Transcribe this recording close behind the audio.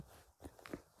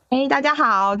大家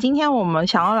好，今天我们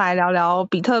想要来聊聊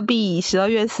比特币12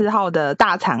月4号的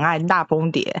大惨案大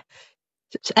崩跌。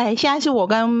现在是我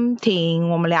跟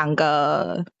婷，我们两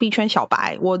个币圈小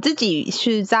白。我自己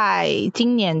是在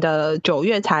今年的9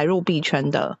月才入币圈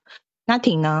的。那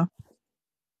婷呢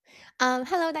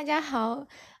？Hello， 大家好，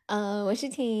我是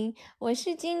婷，我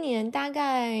是今年大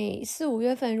概4、5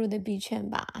月份入的币圈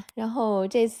吧，然后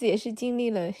这次也是经历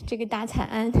了这个大惨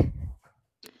案。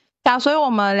所以我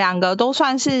们两个都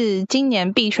算是今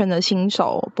年币圈的新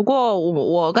手，不过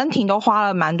我跟婷都花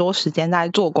了蛮多时间在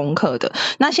做功课的。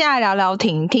那现在聊聊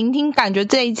婷，感觉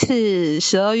这一次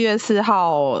12月4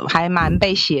号还蛮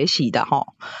被血洗的齁。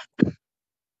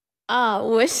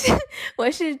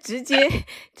我是直接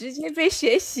被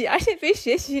血洗，而且被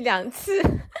血洗2次。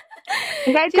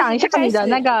你可以讲一下你的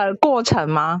那个过程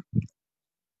吗？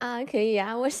可以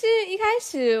啊。我是一开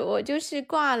始我就是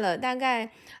挂了大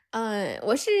概，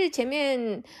我是前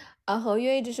面合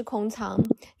约一直是空仓，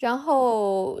然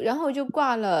后就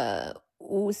挂了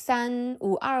53、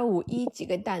52、51几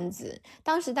个单子。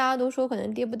当时大家都说可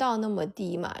能跌不到那么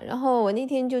低嘛，然后我那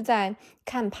天就在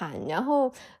看盘，然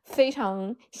后非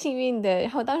常幸运的，然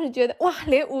后当时觉得哇，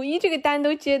连51这个单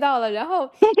都接到了，然后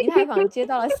以太坊接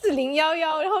到了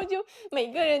4011，然后就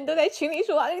每个人都在群里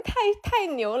说哇，这个太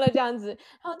牛了这样子。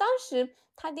然后当时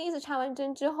他第一次插完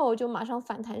针之后就马上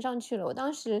反弹上去了，我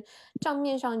当时账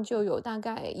面上就有大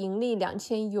概盈利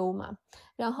2000U嘛，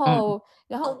然后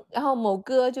某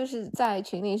哥就是在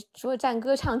群里说战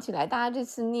歌唱起来，大家这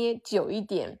次捏久一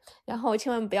点，然后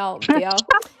千万不要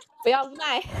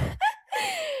卖。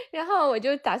然后我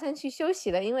就打算去休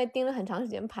息了，因为盯了很长时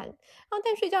间盘。然后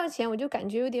但睡觉前我就感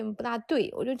觉有点不大对，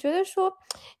我就觉得说，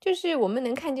就是我们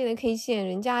能看见的 K 线，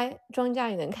人家庄家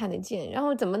也能看得见，然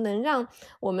后怎么能让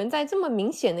我们在这么明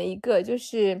显的一个就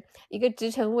是一个支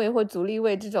撑位或阻力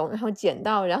位这种，然后捡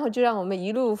到，然后就让我们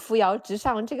一路扶摇直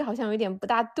上，这个好像有点不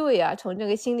大对啊，从这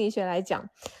个心理学来讲。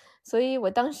所以我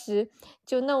当时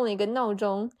就弄了一个闹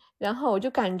钟，然后我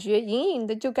就感觉隐隐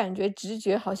的就感觉直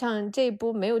觉好像这一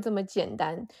波没有这么简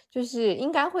单，就是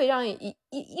应该会让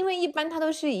因为一般它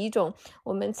都是以一种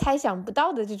我们猜想不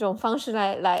到的这种方式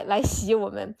来洗我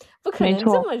们，不可能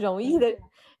这么容易的。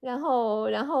然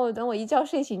后等我一觉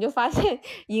睡醒就发现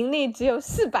盈利只有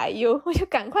400U，我就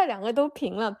赶快2个都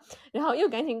平了，然后又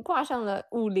赶紧挂上了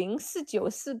50、49、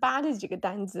48这几个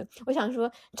单子。我想说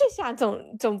这下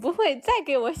总不会再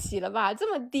给我洗了吧，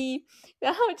这么低，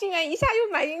然后竟然一下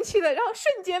又买进去了，然后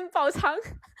瞬间爆仓。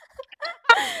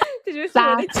这就是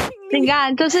我的经历。你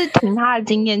看，这是凭他的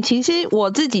经验。其实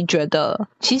我自己觉得，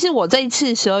其实我这一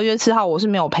次12月4号我是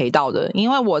没有赔到的，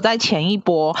因为我在前一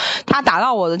波他打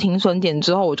到我的停损点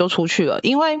之后我就出去了。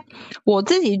因为我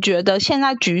自己觉得现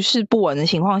在局势不稳的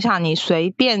情况下，你随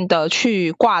便的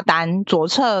去挂单左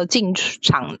侧进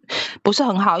场不是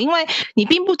很好，因为你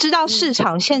并不知道市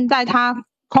场现在它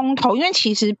空头，因为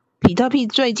其实比特币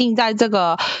最近在这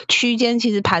个区间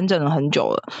其实盘整了很久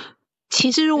了。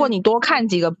其实如果你多看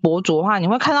几个博主的话，你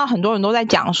会看到很多人都在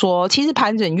讲说，其实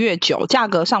盘整越久，价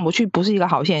格上不去不是一个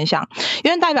好现象，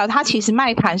因为代表它其实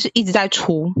卖盘是一直在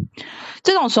出。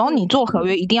这种时候你做合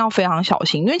约一定要非常小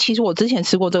心，因为其实我之前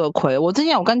吃过这个亏。我之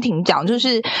前有跟婷讲，就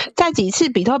是在几次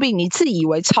比特币你自己以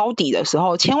为抄底的时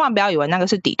候，千万不要以为那个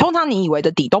是底，通常你以为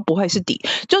的底都不会是底。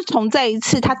就从这一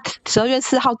次它12月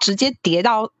4号直接跌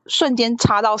到瞬间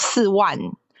差到4万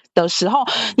的时候，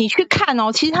你去看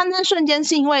哦，其实它那瞬间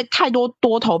是因为太多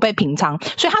多头被平仓，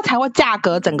所以它才会价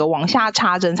格整个往下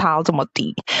插针插到这么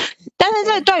低。但是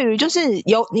这对于就是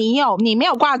你没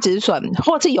有挂止损，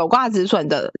或是有挂止损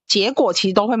的结果，其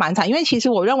实都会蛮惨。因为其实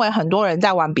我认为很多人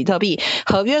在玩比特币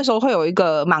合约的时候会有一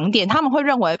个盲点，他们会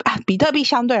认为比特币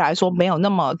相对来说没有那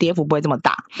么跌幅不会这么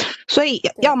大，所以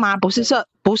要么不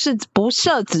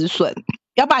设止损，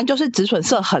要不然就是止损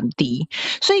设很低。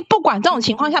所以不管这种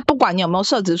情况下，不管你有没有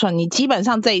设止损，你基本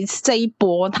上这一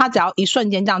波它只要一瞬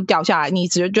间这样掉下来，你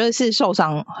只觉得是受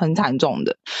伤很惨重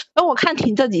的。而我看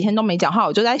婷这几天都没讲话，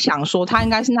我就在想说他应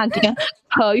该是那天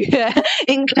合约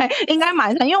应该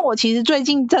蛮惨，因为我其实最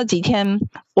近这几天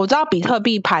我知道比特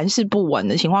币盘势不稳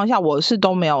的情况下，我是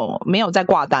都没有再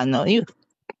挂单了，因为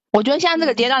我觉得现在这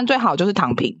个阶段最好就是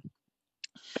躺平。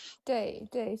对，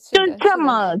就是这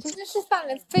么，其实是犯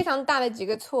了非常大的几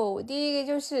个错误。第一个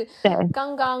就是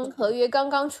合约刚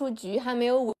刚出局还没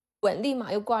有稳，立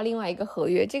马又挂另外一个合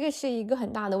约，这个是一个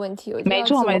很大的问题，我觉得要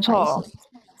自我反省。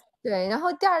对，然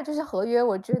后第二就是合约，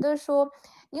我觉得说，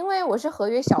因为我是合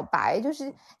约小白，就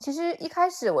是其实一开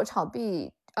始我炒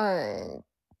币，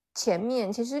前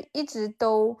面其实一直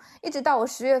到我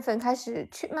10月份开始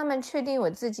慢慢确定我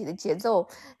自己的节奏，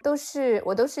都是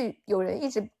有人一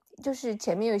直就是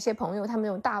前面有一些朋友，他们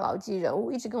有大佬级人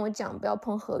物一直跟我讲不要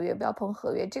碰合约，不要碰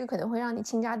合约，这个可能会让你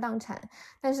倾家荡产。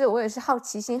但是我也是好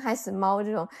奇心害死猫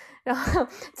这种，然后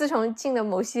自从进了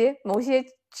某些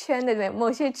圈的人、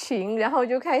某些群，然后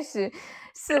就开始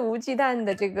肆无忌惮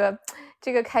的这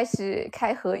个开始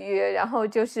开合约，然后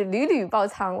就是屡屡爆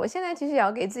仓。我现在其实也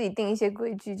要给自己定一些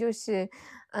规矩，就是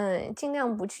尽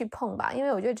量不去碰吧，因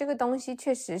为我觉得这个东西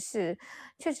确实是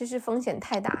风险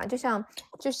太大，就像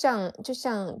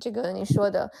这个你说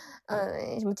的，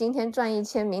什么今天赚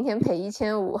1000，明天赔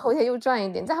1500，后天又赚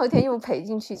一点，再后天又赔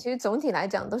进去，其实总体来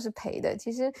讲都是赔的，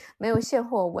其实没有现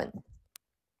货稳。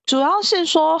主要是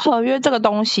说合约这个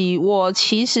东西，我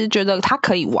其实觉得它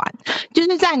可以玩，就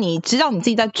是在你知道你自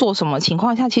己在做什么情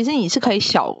况下，其实你是可以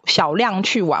小量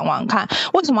去玩玩看。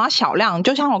为什么要小量？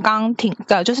就像我刚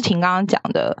刚就是婷刚刚讲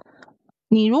的，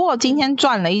你如果今天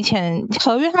赚了1000，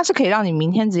合约它是可以让你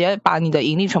明天直接把你的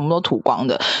盈利全部都吐光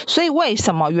的。所以为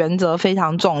什么原则非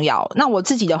常重要？那我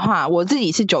自己的话，我自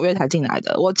己是9月才进来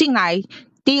的，我进来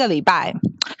第一个礼拜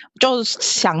就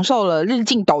享受了日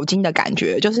进斗金的感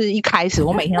觉，就是一开始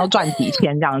我每天都赚几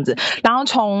千这样子，然后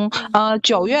从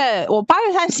9月我8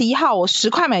月31号我10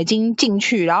块美金进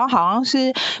去，然后好像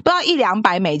是不知道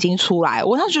100-200美金出来，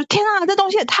我那时候觉得天啊，这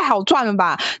东西也太好赚了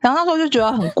吧，然后那时候就觉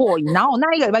得很过瘾。然后我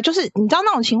那一个礼拜就是你知道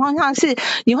那种情况下是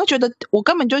你会觉得我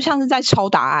根本就像是在抄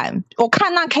答案，我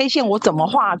看那 K 线我怎么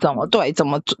画怎么对，怎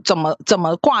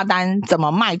么挂单怎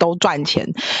么卖都赚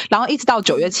钱，然后一直到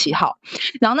9月7号，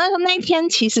然后那一天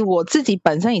其实我自己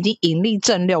本身已经盈利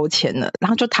挣6000了，然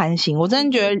后就贪心，我真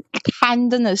的觉得贪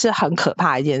真的是很可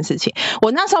怕的一件事情。我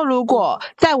那时候如果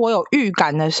在我有预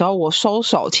感的时候我收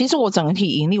手，其实我整体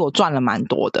盈利我赚了蛮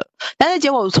多的，但是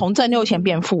结果从挣6000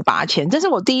变负8000，这是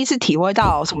我第一次体会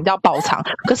到什么叫爆仓。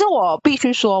可是我必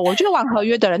须说，我觉得玩合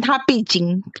约的人他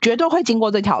绝对会经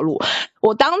过这条路。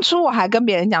我当初我还跟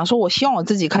别人讲说，我希望我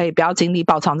自己可以不要经历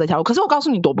爆仓这条路，可是我告诉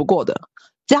你躲不过的。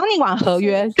只要你玩合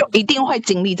约就一定会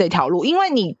经历这条路，因为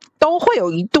你都会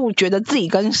有一度觉得自己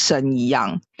跟神一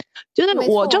样，就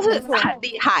是我就是很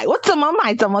厉害，我怎么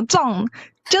买怎么中，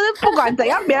就是不管怎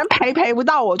样别人赔不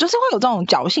到我，就是会有这种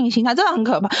侥幸心态，真的很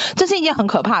可怕，这是一件很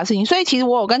可怕的事情。所以其实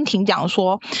我有跟婷讲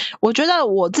说，我觉得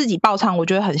我自己爆仓我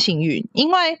觉得很幸运，因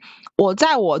为我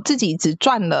在我自己只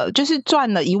赚了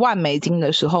1万美金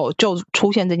的时候就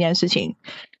出现这件事情。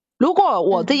如果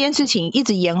我这件事情一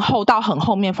直延后到很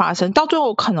后面发生，到最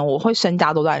后可能我会身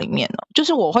家都在里面了，就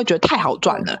是我会觉得太好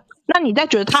赚了。那你在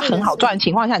觉得它很好赚的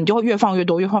情况下，你就会越放越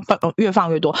多，越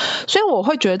放越多，所以我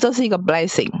会觉得这是一个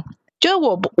blessing。就是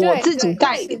我自己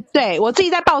在我自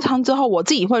己在爆仓之后，我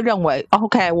自己会认为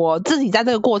OK， 我自己在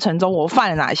这个过程中我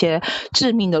犯了哪些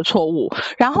致命的错误。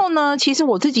然后呢，其实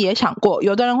我自己也想过，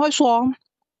有的人会说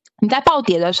你在暴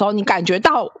跌的时候你感觉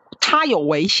到它有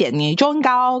危险，你就应该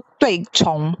要对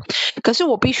冲。可是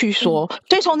我必须说，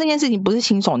对冲这件事情不是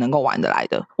新手能够玩得来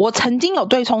的。我曾经有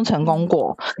对冲成功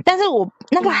过，但是我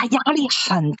那个压力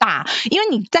很大，因为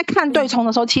你在看对冲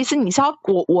的时候，其实你是要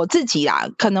我自己啦，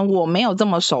可能我没有这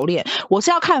么熟练，我是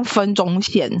要看分钟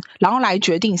线，然后来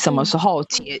决定什么时候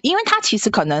接，因为它其实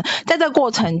可能在这个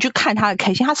过程去看它的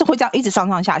K 线，它是会这样一直上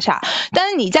上下下。但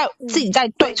是你在自己在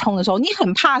对冲的时候，你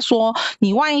很怕说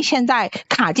你万一现在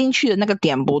卡进去的那个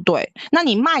点不对，那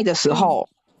你卖的时候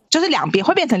就是两边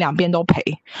会变成两边都赔，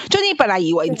就你本来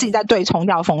以为你自己在对冲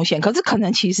掉风险，可是可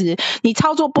能其实你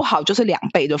操作不好就是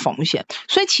2倍的风险。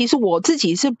所以其实我自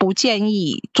己是不建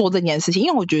议做这件事情，因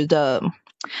为我觉得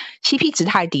CP 值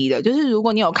太低了。就是如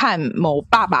果你有看某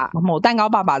蛋糕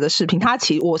爸爸的视频，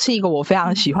我是一个我非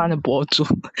常喜欢的博主，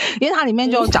因为他里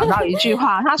面就讲到一句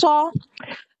话，他说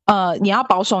你要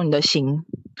保守你的心。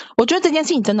我觉得这件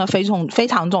事情真的非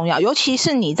常重要，尤其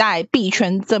是你在币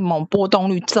圈这么波动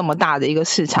率这么大的一个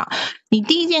市场，你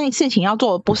第一件事情要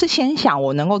做的不是先想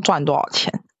我能够赚多少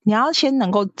钱，你要先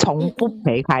能够从不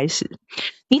赔开始。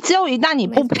你只有一旦你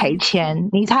不赔钱，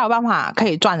你才有办法可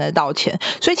以赚得到钱。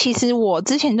所以其实我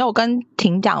之前就有跟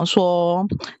婷讲说，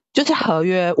就是合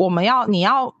约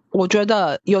我觉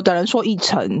得有的人说1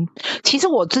成，其实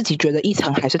我自己觉得1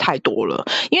成还是太多了。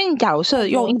因为你假如是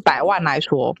用100万来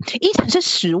说，1成是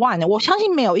10万的，我相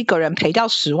信没有一个人赔掉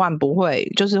10万不会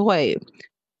就是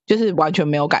完全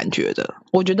没有感觉的，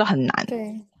我觉得很难。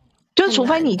对，就是除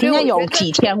非你今天有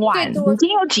几千万，你今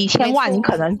天有几千万，你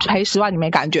可能赔10万你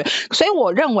没感觉。所以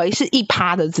我认为是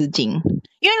1%的资金，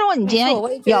因为如果你今天有，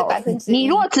你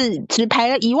如果只赔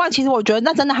了1万，其实我觉得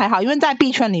那真的还好，因为在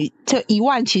币圈里，这1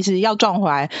万其实要赚回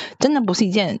来，真的不是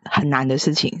一件很难的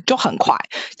事情，就很快，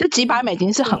就几百美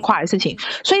金是很快的事情。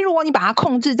所以如果你把它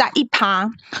控制在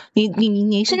1%，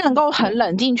你是能够很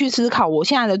冷静去思考我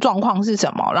现在的状况是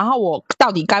什么，然后我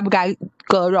到底该不该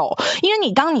割肉？因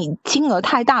为当你金额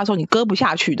太大的时候，你割不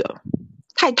下去的，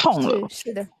太痛了。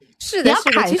是的。你要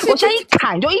砍，我现在一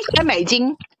砍就1000美金，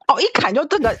一砍就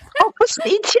这个，不是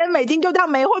1000美金就这样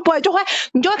没，会不会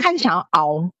你就会开始想要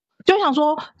熬，就想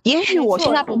说，也许我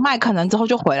现在不卖，可能之后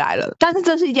就回来了。但是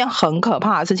这是一件很可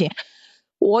怕的事情，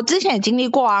我之前也经历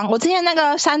过啊。我之前那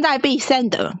个山寨币 Sand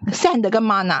跟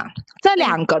Mana 这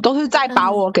2个都是在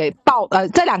把我给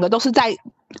这2个都是在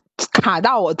卡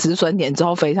到我止损点之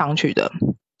后飞上去的。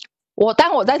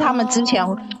但我在他们之前，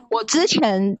我之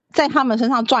前在他们身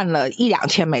上赚了1-2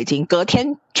千美金，隔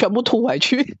天全部吐回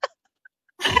去。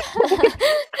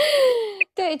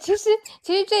对，其实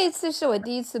这一次是我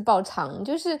第一次爆仓，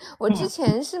就是我之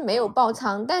前是没有爆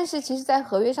仓，但是其实在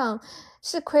合约上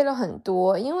是亏了很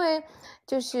多，因为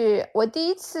就是我第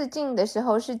一次进的时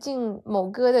候是进某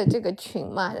哥的这个群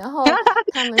嘛，然后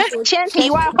他们说先题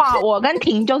外话，我跟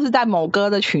婷就是在某哥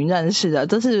的群认识的，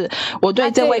这是我对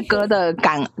这位哥的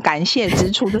感谢之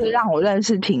处，就是让我认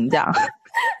识婷这样。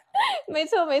没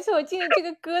错，我进了这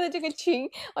个哥的这个群，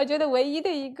我觉得唯一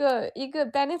的一个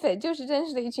benefit 就是认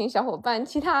识了一群小伙伴，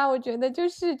其他我觉得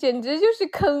简直就是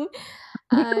坑。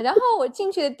然后我进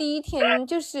去的第一天，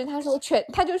就是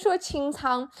他就说清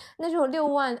仓，那时候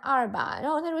62000吧，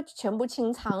然后他说全部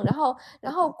清仓，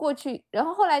然后过去，然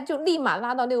后后来就立马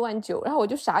拉到69000，然后我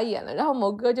就傻眼了，然后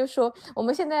某哥就说我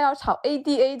们现在要炒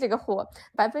ADA 这个货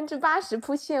，80%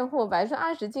铺现货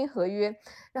，20%进合约，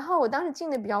然后我当时进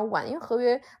的比较晚，因为合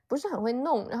约不是很会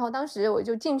弄，然后当时我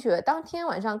就进去了，当天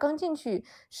晚上刚进去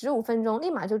15分钟，立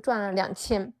马就赚了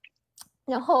2000。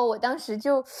然后我当时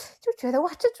就觉得哇，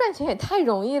这赚钱也太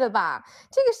容易了吧！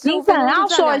这个15分钟就赚2000。你可能要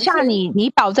说一下你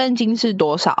保证金是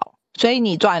多少，所以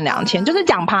你赚2000，就是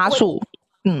讲趴数。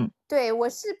对，我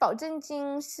是保证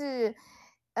金是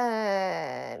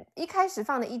一开始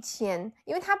放的1000，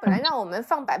因为他本来让我们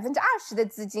放20%的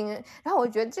资金，然后我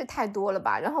觉得这太多了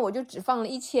吧，然后我就只放了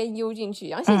1000U 进去，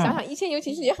然后现在想想1000U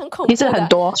其实也很恐怖的，其实很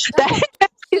多，对。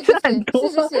是很多，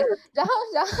是，然后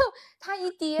它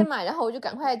一跌嘛，然后我就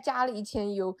赶快加了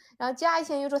1000U，然后加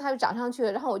1000U之后它就涨上去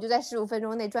了，然后我就在15分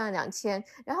钟内赚了2000，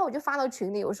然后我就发到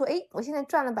群里，我说我现在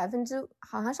赚了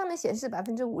好像上面显示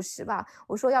50%吧，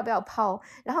我说要不要抛，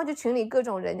然后就群里各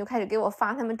种人就开始给我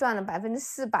发他们赚了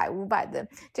400、500的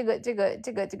这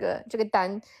个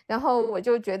单，然后我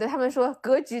就觉得他们说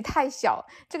格局太小，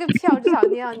这个票至少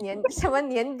你要年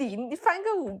底你翻个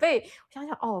5倍，我想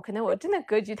想可能我真的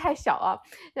格局太小啊。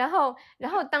然后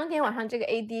当天晚上这个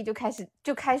AD 就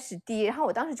开始跌，然后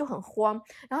我当时就很慌，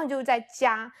然后就在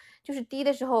加，就是低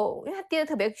的时候，因为它跌得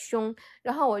特别凶，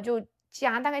然后我就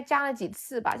大概加了几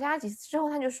次吧，加了几次之后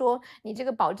他就说你这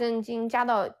个保证金加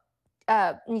到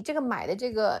你这个买的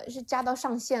这个是加到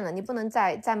上限了，你不能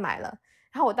再买了。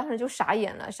然后我当时就傻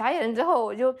眼了之后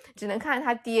我就只能看着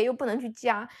它跌，又不能去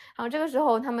加，然后这个时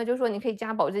候他们就说你可以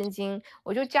加保证金，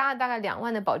我就加了大概2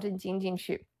万的保证金进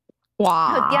去。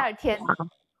哇！然后第二天，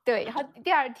对，然后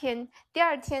第二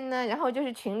天呢，然后就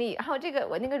是群里，然后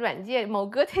我那个软件某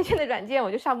哥推荐的软件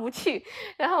我就上不去，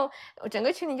然后我整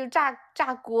个群里就炸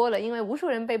锅了，因为无数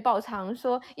人被爆仓，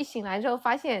说一醒来之后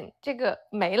发现这个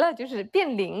没了，就是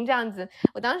变零这样子，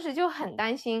我当时就很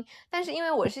担心，但是因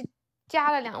为我是加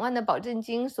了2万的保证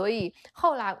金，所以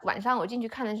后来晚上我进去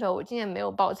看的时候，我竟然没有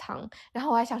爆仓，然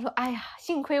后我还想说，哎呀，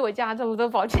幸亏我加了这么多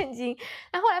保证金，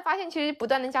然后后来发现其实不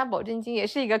断的加保证金也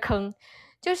是一个坑。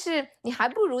就是你还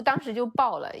不如当时就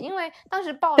爆了，因为当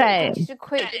时爆了其实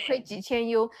亏几千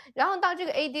U， 然后到这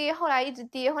个 AD 后来一直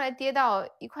跌，后来跌到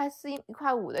1.4、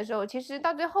1.5的时候，其实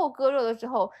到最后割肉的时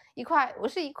候，我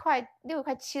是1.6、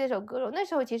1.7的时候割肉，那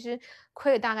时候其实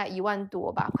亏了大概1万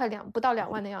多吧，不到2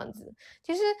万的样子。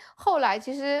其实后来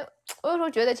我有时候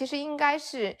觉得其实应该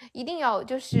是一定要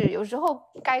就是有时候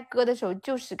该割的时候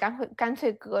就是干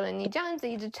脆割了，你这样子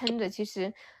一直撑着其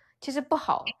实不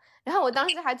好。然后我当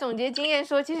时还总结经验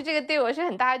说，其实这个对我是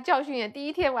很大的教训也。第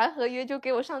一天玩合约就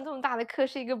给我上这么大的课，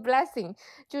是一个 blessing，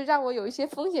 就让我有一些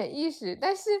风险意识。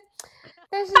但是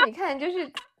你看，就是对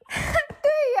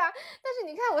呀。但是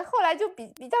你看，我后来就比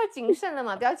较谨慎了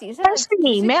嘛，比较谨慎。但是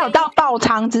你没有到爆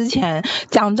仓之前，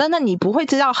讲真的，你不会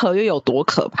知道合约有多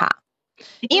可怕。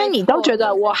因为你都觉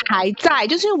得我还在，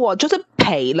就是我就是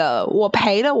赔了，我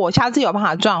下次有办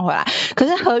法赚回来。可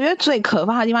是合约最可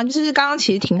怕的地方就是刚刚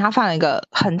其实婷她犯了一个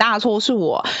很大的错误，是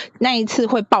我那一次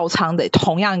会爆仓的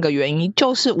同样一个原因，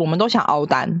就是我们都想凹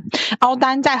单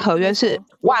在合约是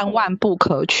万万不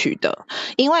可取的，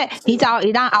因为你只要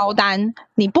一旦凹单，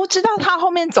你不知道它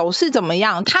后面走势怎么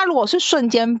样，它如果是瞬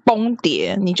间崩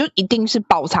跌，你就一定是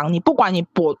爆仓，你不管你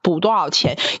补多少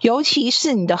钱，尤其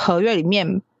是你的合约里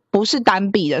面不是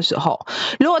单币的时候，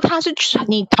如果它是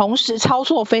你同时操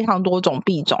作非常多种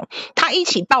币种，它一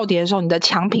起暴跌的时候，你的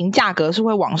强平价格是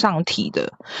会往上提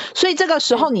的，所以这个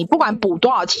时候你不管补多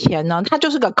少钱呢，它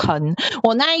就是个坑。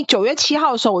我那9月7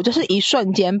号的时候，我就是一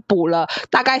瞬间补了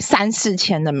大概3-4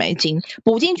千的美金，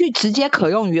补进去直接可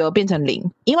用余额变成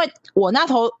0，因为我那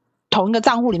头同一个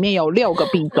账户里面有6个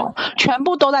币种，全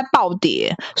部都在暴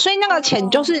跌，所以那个钱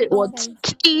就是我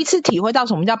第一次体会到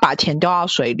什么叫把钱丢到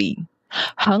水里，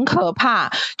很可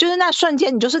怕。就是那瞬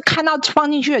间你就是看到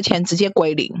放进去的钱直接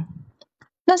归零，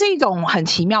那是一种很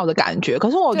奇妙的感觉。可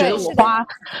是我觉得我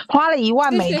花了1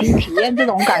万美金体验这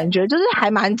种感觉，就是还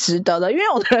蛮值得的，因为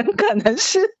有的人可能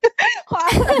是花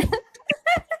了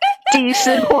几十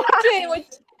万。对，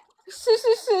是，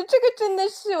这个真的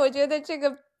是，我觉得这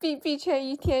个币圈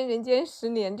一天人间10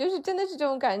年，就是真的是这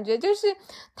种感觉，就是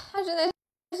它真的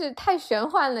是太玄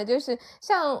幻了，就是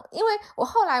像，因为我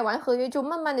后来玩合约就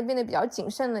慢慢的变得比较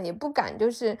谨慎了，也不敢就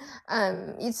是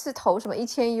一次投什么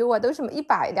1000U 啊，都是什么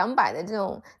100、200的这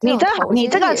种。你这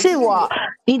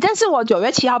是我9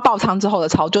月7号爆仓之后的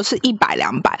操作，是100、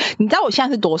200。你知道我现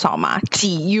在是多少吗？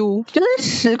几 U， 就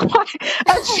是10块、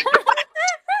20块。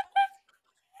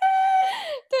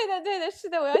对的，是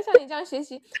的，我要向你这样学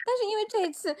习。但是因为这一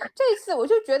次我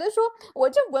就觉得说，我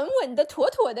这稳稳的妥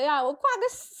妥的呀，我挂个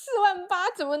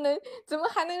48000，怎么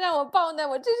还能让我爆呢？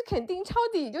我这是肯定抄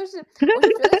底，就是我就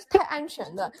觉得是太安全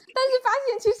了。但是发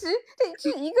现其实这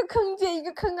是一个坑接一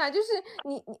个坑啊，就是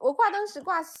我当时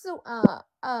挂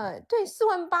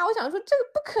48000，我想说这个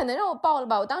不可能让我爆了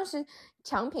吧？我当时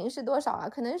强平是多少啊？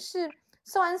可能是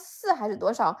44000还是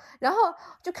多少？然后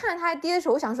就看着它跌的时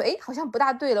候，我想说，好像不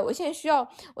大对了。我现在需要，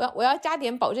我要加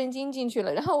点保证金进去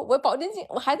了。然后我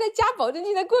还在加保证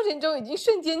金的过程中，已经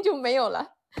瞬间就没有了。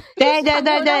对，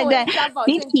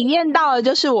你体验到的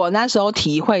就是我那时候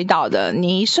体会到的，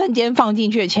你一瞬间放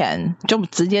进去的钱就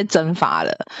直接蒸发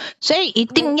了，所以一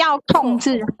定要控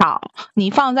制好你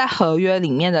放在合约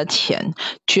里面的钱，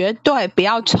绝对不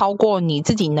要超过你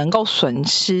自己能够损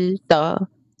失的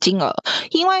金额。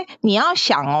因为你要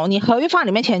想哦，你合约放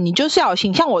里面钱，你就是要有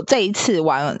心。像我这一次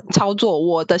玩操作，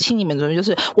我的心里面准备就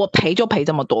是我赔就赔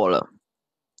这么多了，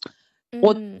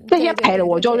我这些赔了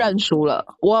我就认输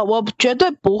了，我绝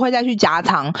对不会再去加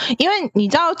仓。因为你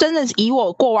知道，真的以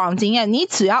我过往经验，你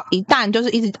只要一旦就是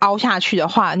一直凹下去的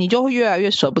话，你就会越来越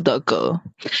舍不得割，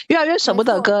越来越舍不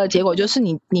得割的结果就是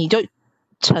你就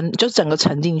整个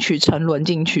沉沦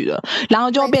进去了，然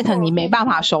后就变成你没办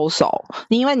法收手，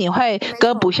因为你会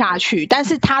割不下去。但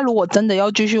是它如果真的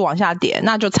要继续往下跌，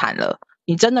那就惨了，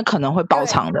你真的可能会爆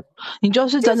仓的，你就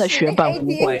是真的血本无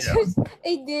归了。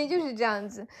ADA 就是这样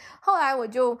子。后来我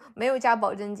就没有加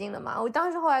保证金了嘛，我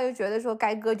当时后来就觉得说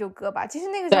该割就割吧。其实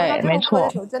那个时候到最后割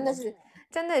的时候真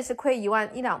的是亏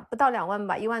不到2万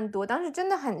吧，1万多，当时真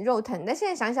的很肉疼。但现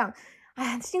在想想，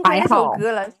哎，幸亏那时候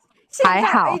割了。还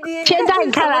好，现在你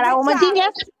看来我们今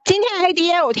天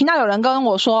ADA 我听到有人跟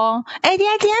我说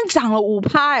ADA 今天涨了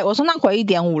5%，我说那回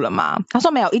 1.5 了吗？他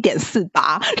说没有 1.48，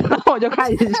 然后我就开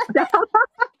始笑。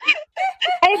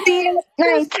ADA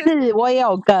那一次我也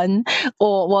有跟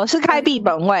我是开币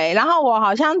本位，然后我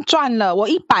好像赚了，我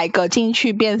100个进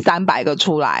去变300个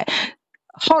出来。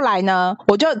后来呢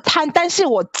我就但是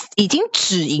我已经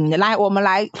止盈了。来，我们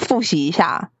来复习一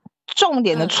下重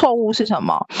点的错误是什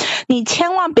么？你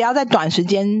千万不要在短时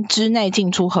间之内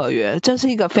进出合约，这是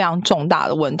一个非常重大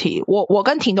的问题。我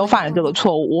跟婷都犯了这个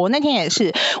错误，我那天也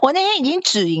是，我那天已经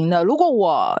止盈了，如果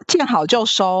我见好就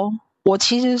收，我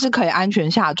其实是可以安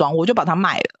全下庄，我就把它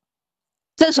卖了。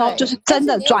这时候就是真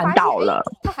的赚到了。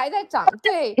它还在涨，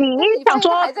对，你想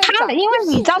说它，因为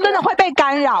你知道真的会被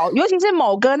干扰，尤其是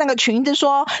某个那个群子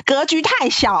说格局太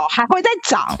小还会再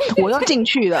涨，我又进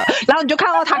去了，然后你就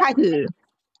看到它开始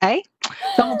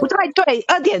怎么不太对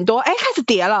，2点多开始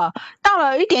跌了，到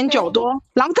了1.9多，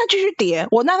然后再继续跌。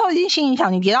我那时候已经心里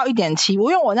想，你跌到1.7，因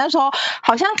为我那时候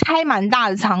好像开蛮大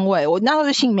的仓位，我那时候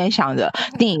就心里面想着，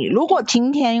你如果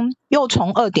今天又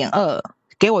从2.2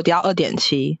给我跌到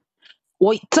2.7，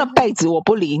我这辈子我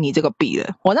不理你这个币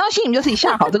了。我那时候心里就是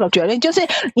下好这个决定，就是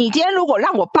你今天如果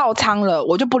让我爆仓了，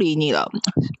我就不理你了。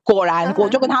果然我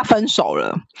就跟他分手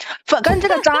了，跟这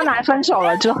个渣男分手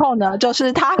了之后呢，就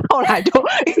是他后来就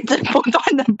一直不断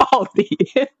的暴跌。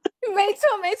没错，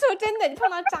没错，真的，你碰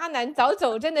到渣男早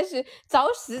走，真的是早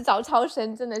死早超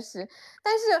生，真的是。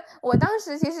但是我当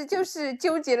时其实就是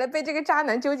纠结了，被这个渣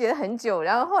男纠结了很久，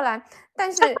然后后来，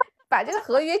但是把这个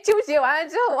合约纠结完了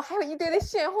之后，我还有一堆的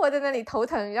现货在那里头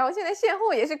疼，然后现在现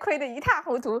货也是亏得一塌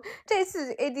糊涂。这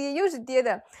次 ADA 又是跌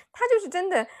的，它就是真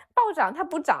的暴涨它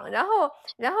不涨，然后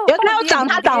它要涨，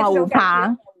它涨了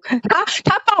5%，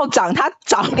它暴涨它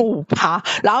涨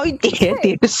5%，然后一跌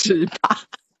10%。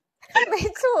没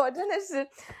错，真的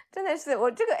是，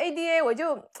我这个 ADA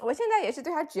我现在也是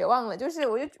对它绝望了，就是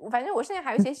反正我现在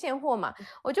还有一些现货嘛，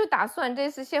我就打算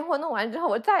这次现货弄完之后，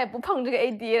我再也不碰这个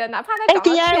ADA 了，哪怕它涨到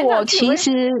天上去。ADA 我其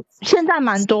实现在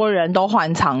蛮多人都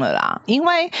换仓了啦，因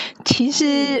为其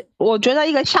实我觉得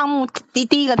一个项目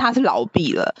第一个它是老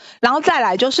币了，然后再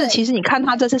来就是其实你看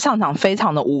它这次上涨非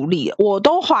常的无力，我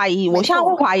都怀疑，我现在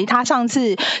会怀疑它上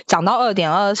次涨到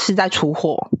 2.2 是在出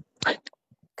货。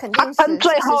他跟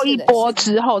最后一波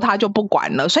之后他就不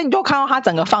管了，所以你就看到他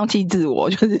整个放弃自我，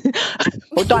就是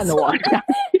不断的往下。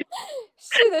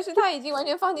是的，是他已经完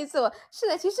全放弃自我。是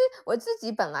的，其实我自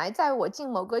己本来在我进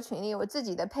某个群里，我自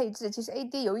己的配置其实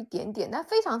AD 有一点点，但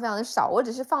非常非常的少，我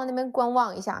只是放那边观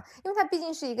望一下，因为它毕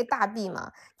竟是一个大币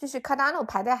嘛，就是 Cardano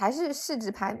排在还是市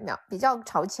值排比较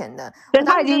朝前的，所以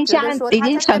他已经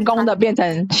成功的变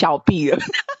成小币了。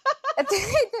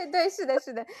对，是的，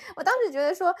我当时觉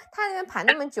得说他那边盘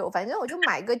那么久，反正我就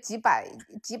买个几百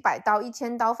刀、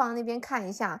1000刀放那边看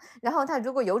一下，然后他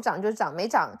如果有涨就涨，没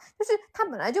涨就是他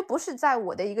本来就不是在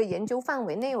我的一个研究范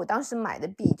围内。我当时买的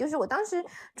币，就是我当时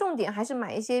重点还是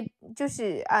买一些就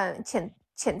是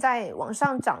潜在往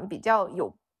上涨比较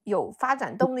有发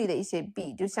展动力的一些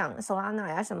币，就像 Solana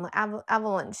呀、什么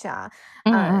Avalanche 啊、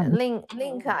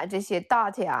Link 啊这些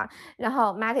Dot 啊，然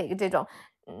后 Matic 这种。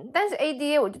但是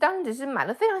ADA 我就当时只是买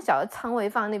了非常小的仓位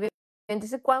放那边，只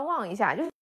是观望一下，就是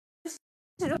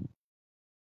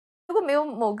如果没有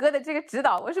某哥的这个指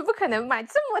导，我是不可能买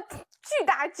这么巨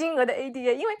大金额的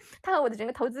ADA， 因为它和我的整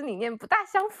个投资理念不大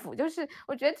相符。就是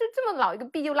我觉得就这么老一个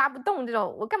币又拉不动，这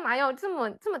种我干嘛要这么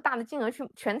大的金额去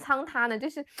全仓它呢？就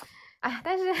是哎，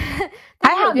但是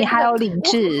还好你还有理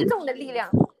智，重的力量。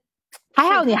还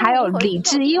好你还有理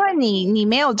智，因为你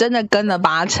没有真的跟了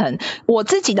80%。我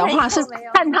自己的话是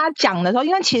看他讲的时候，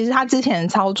因为其实他之前的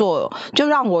操作就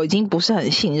让我已经不是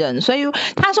很信任，所以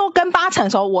他说跟80%的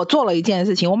时候，我做了一件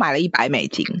事情，我买了$100。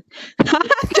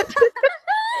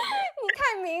你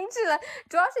太明智了，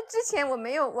主要是之前我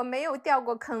没有掉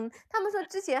过坑，他们说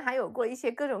之前还有过一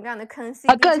些各种各样的坑，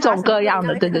各种各样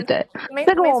的，对，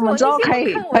这个我们之后可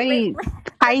以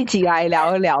开一集来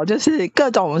聊一聊，就是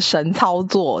各种神操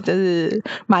作，就是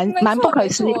蛮不可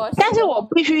思议。但是我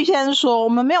必须先说，我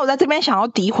们没有在这边想要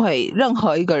诋毁任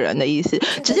何一个人的意思，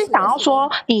只是想要说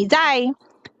你在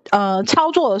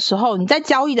操作的时候，你在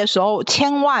交易的时候，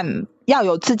千万要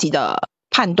有自己的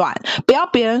判断，不要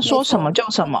别人说什么就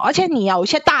什么，而且你有一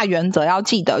些大原则要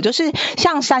记得，就是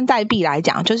像山寨币来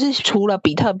讲，就是除了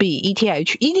比特币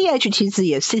ETH 其实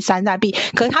也是山寨币，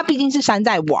可是它毕竟是山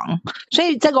寨王，所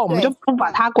以这个我们就不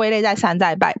把它归类在山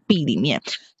寨币里面。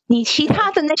你其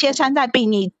他的那些山寨币，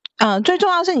你最重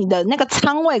要是你的那个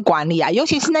仓位管理啊，尤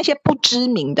其是那些不知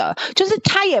名的，就是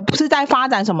它也不是在发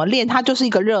展什么链，它就是一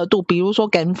个热度。比如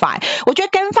说 GameFi， 我觉得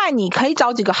GameFi 你可以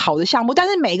找几个好的项目，但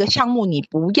是每一个项目你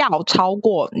不要超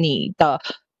过你的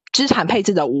资产配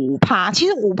置的5%，其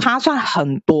实5%算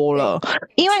很多了，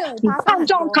因为你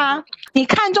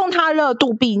看中它热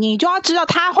度币，你就要知道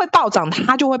它会暴涨，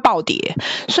它就会暴跌，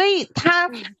所以它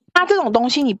这种东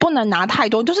西你不能拿太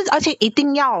多，就是而且一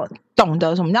定要懂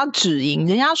得什么叫止盈。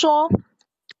人家说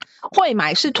会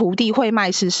买是徒弟，会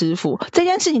卖是师傅，这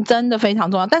件事情真的非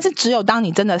常重要。但是只有当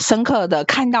你真的深刻的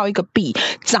看到一个币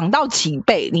涨到几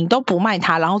倍，你都不卖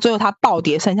它，然后最后它暴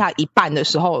跌剩下一半的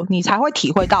时候，你才会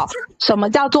体会到什么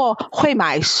叫做会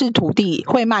买是徒弟，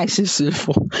会卖是师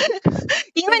傅。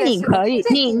因为你可以，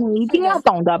你一定要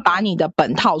懂得把你的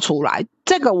本套出来。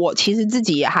这个我其实自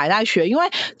己也还在学，因为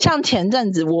像前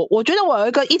阵子我觉得我有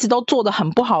一个一直都做得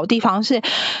很不好的地方，是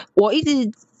我一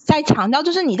直在强调，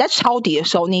就是你在抄底的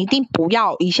时候，你一定不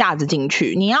要一下子进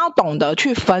去，你要懂得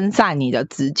去分散你的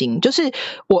资金，就是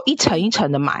我一层一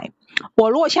层的买。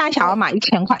我如果现在想要买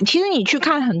1000块，其实你去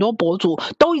看很多博主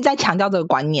都一直在强调这个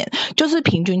观念，就是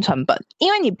平均成本。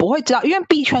因为你不会知道，因为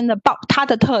币圈的它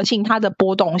的特性，它的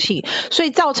波动性，所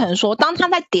以造成说当它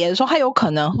在跌的时候，它有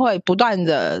可能会不断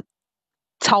的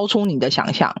超出你的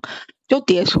想象。就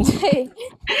跌出。对，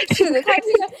是的，他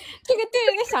这个对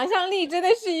人的想象力真的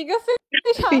是一个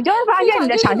非常，你就会发现你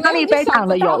的想象力非常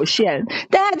的有限。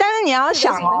但是你要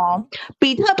想哦，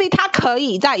比特币它可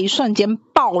以在一瞬间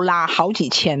暴拉好几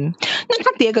千，那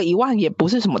它跌个1万也不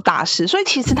是什么大事。所以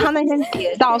其实它那天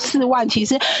跌到4万，其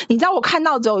实你知道我看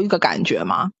到只有一个感觉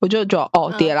吗？我就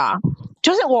跌啦。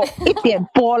就是我一点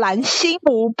波澜，心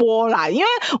无波澜，因为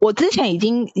我之前已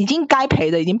经该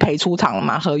赔的已经赔出场了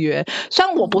嘛，合约。虽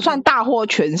然我不算大获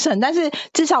全胜，但是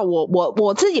至少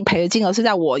我自己赔的金额是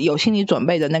在我有心理准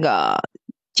备的那个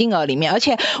金额里面，而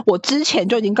且我之前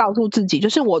就已经告诉自己，就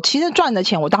是我其实赚的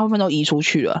钱我大部分都移出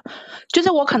去了，就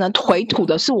是我可能回吐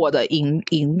的是我的盈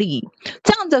利，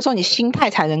这样子的时候你心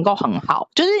态才能够很好，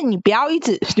就是你不要一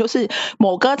直就是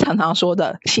某哥常常说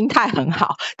的心态很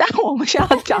好，但我们现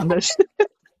在要讲的是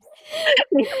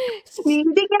你一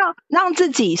定要让自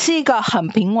己是一个很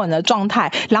平稳的状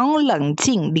态，然后冷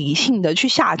静理性的去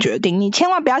下决定，你千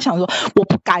万不要想说我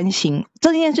不甘心，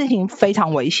这件事情非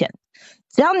常危险。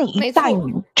只要你一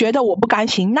旦觉得我不甘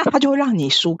心，那他就会让你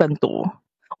输更多。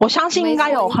我相信应该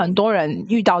有很多人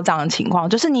遇到这样的情况，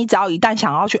就是你只要一旦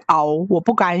想要去熬，我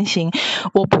不甘心，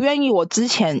我不愿意我之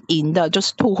前赢的就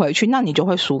是吐回去，那你就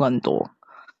会输更多。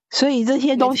所以这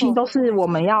些东西都是我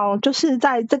们要就是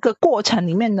在这个过程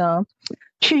里面呢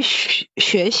去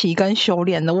学习跟修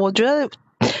炼的。我觉得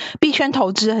币圈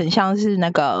投资很像是那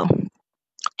个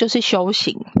就是修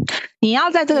行，你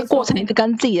要在这个过程一直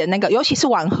跟自己的那个，尤其是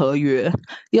玩合约，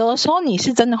有的时候你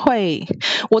是真的会，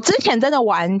我之前真的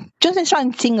玩就是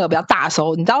算金额比较大的时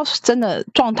候，你知道真的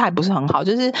状态不是很好，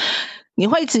就是你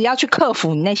会一直要去克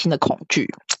服你内心的恐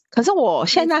惧。可是我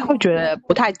现在会觉得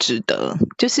不太值得，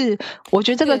就是我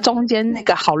觉得这个中间那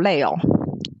个好累哦。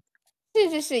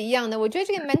是一样的，我觉得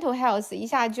这个 mental health 一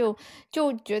下就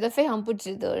觉得非常不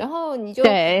值得，然后你就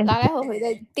来来回回的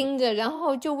盯着，然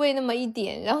后就为那么一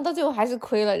点，然后到最后还是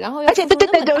亏了，然后而且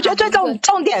对，我觉得最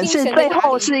重点是最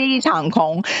后是一场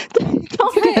空。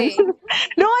重点是，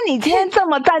如果你今天这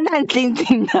么战战兢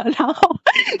兢的，然后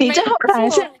你最后可能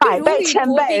是100倍、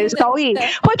1000倍，所以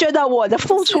会觉得我的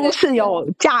付出是有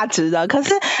价值的。可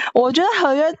是我觉得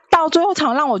合约到最后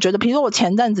常让我觉得，比如说我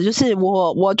前阵子就是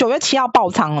我9月7号爆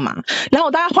仓了嘛。然后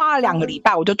我大概花了2个礼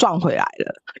拜我就赚回来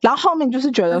了，然后后面就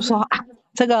是觉得说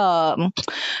这个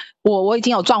我已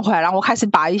经有赚回来，然后我开始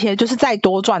把一些就是再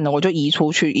多赚的我就移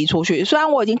出去，虽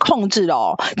然我已经控制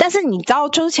了但是你知道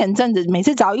就是前阵子每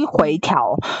次只要一回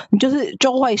调，你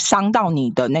就会伤到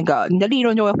你的那个你的利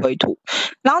润就会回吐，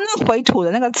然后那回吐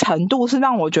的那个程度是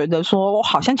让我觉得说我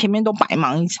好像前面都白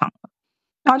忙一场，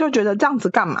然后就觉得这样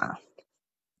子干嘛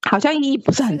好像意义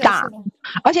不是很大，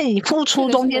而且你付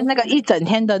出中间那个一整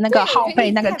天的那个耗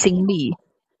费那个精力，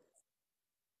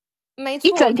没错，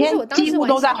一整天几乎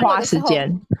都在花时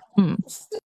间。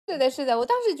是的，我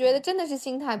当时觉得真的是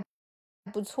心态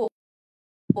不错，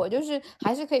我就是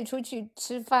还是可以出去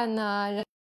吃饭啊，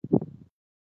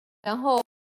然后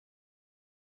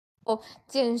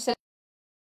健身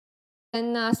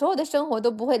啊，所有的生活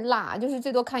都不会落，就是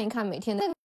最多看一看每天的。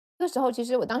那个时候其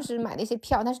实我当时买了一些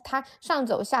票，但是它上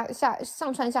走下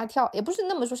上蹿下跳，也不是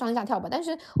那么说上下跳吧，但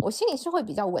是我心里是会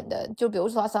比较稳的。就比如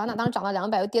说Solana当时涨到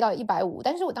200又跌到150，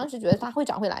但是我当时觉得它会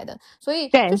涨回来的，所以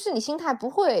就是你心态不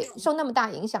会受那么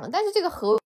大影响。但是这个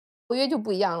合约就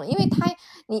不一样了，因为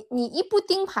你一不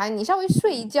盯盘，你稍微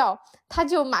睡一觉，它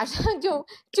就马上就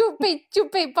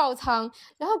被爆仓，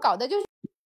然后搞得就是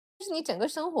你整个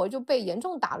生活就被严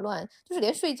重打乱，就是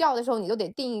连睡觉的时候你都得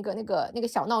定一个那个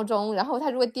小闹钟，然后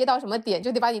它如果跌到什么点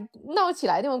就得把你闹起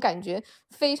来，那种感觉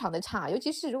非常的差。尤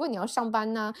其是如果你要上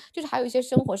班呢，就是还有一些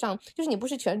生活上，就是你不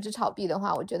是全职炒币的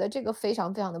话，我觉得这个非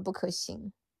常非常的不可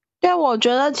行。对，我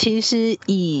觉得其实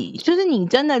就是你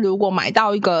真的如果买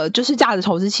到一个就是价值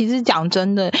投资，其实讲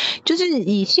真的，就是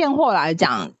以现货来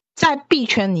讲，在币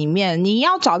圈里面，你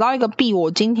要找到一个币，我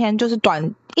今天就是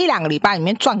短1-2个礼拜里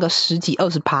面赚个10几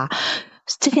20%，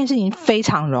这件事情非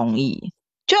常容易。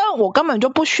就我根本就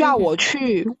不需要我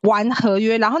去玩合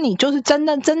约，然后你就是真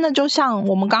的就像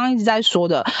我们刚刚一直在说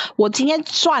的，我今天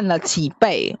赚了几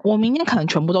倍，我明天可能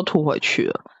全部都吐回去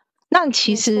了。那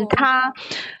其实它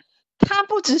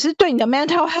不只是对你的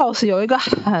mental health 有一个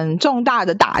很重大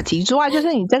的打击之外，就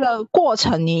是你这个过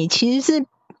程你其实是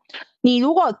你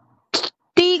如果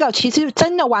第一个，其实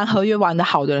真的玩合约玩得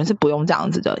好的人是不用这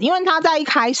样子的，因为他在一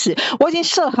开始我已经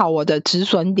设好我的止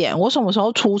损点，我什么时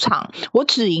候出场，我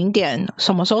止盈点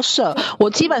什么时候设，我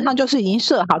基本上就是已经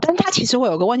设好。但是它其实会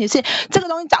有个问题是，这个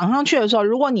东西涨上去的时候，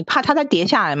如果你怕它再跌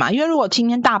下来嘛，因为如果今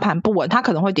天大盘不稳，它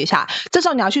可能会跌下来，这时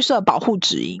候你要去设保护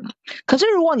止盈。可是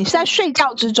如果你是在睡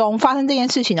觉之中发生这件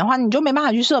事情的话，你就没办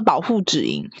法去设保护止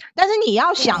盈。但是你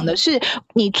要想的是，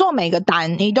你做每个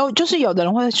单，你都就是有的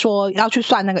人会说要去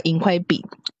算那个盈亏比。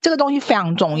这个东西非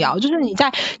常重要，就是你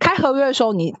在开合约的时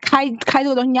候，你开这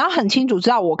个东西，你要很清楚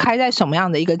知道我开在什么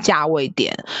样的一个价位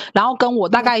点，然后跟我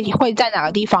大概会在哪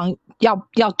个地方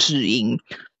要止盈。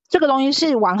这个东西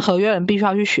是玩合约人必须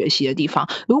要去学习的地方。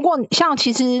如果像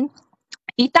其实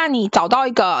一旦你找到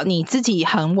一个你自己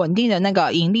很稳定的那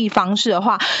个盈利方式的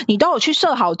话，你都有去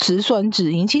设好止损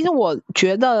止盈，其实我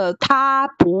觉得它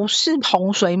不是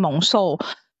洪水猛兽，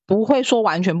不会说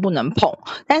完全不能碰，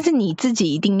但是你自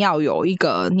己一定要有一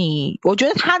个我觉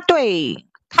得他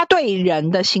对人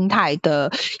的心态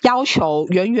的要求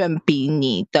远远比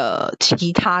你的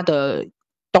其他的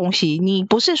东西，你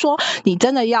不是说你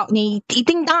真的你一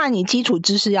定，当然你基础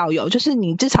知识要有，就是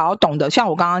你至少要懂得，像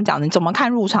我刚刚讲的，你怎么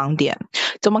看入场点，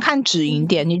怎么看止盈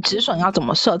点，你止损要怎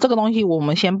么设，这个东西我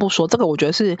们先不说，这个我觉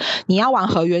得是你要玩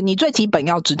合约你最基本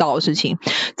要知道的事情。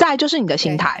再来就是你的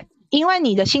心态，因为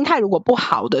你的心态如果不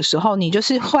好的时候，你就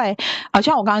是会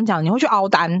像我刚刚讲，你会去凹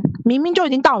单，明明就已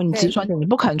经到你止损点，你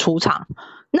不可能出场，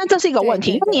那这是一个问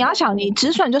题。因为你要想，你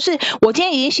止损就是我今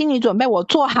天已经心理准备，我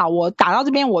做好，我打到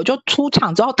这边我就出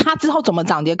场之后，它之后怎么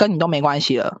涨跌跟你都没关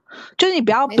系了。就是你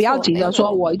不要急着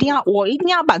说我一定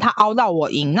要把它凹到我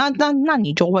赢，那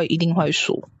你就一定会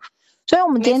输。所以我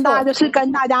们今天大概就是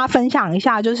跟大家分享一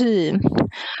下，就是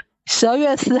12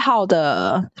月4号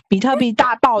的比特币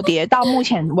大暴跌到目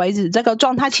前为止这个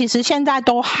状态，其实现在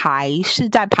都还是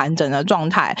在盘整的状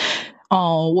态。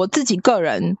我自己个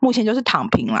人目前就是躺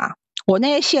平啦，我那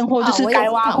些现货就是该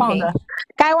挖矿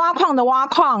的挖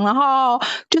矿，然后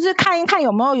就是看一看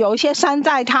有一些山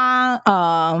寨它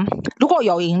如果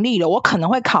有盈利了，我可能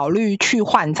会考虑去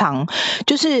换仓，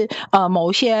就是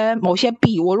某些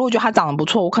币，我如果觉得它涨得不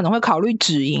错，我可能会考虑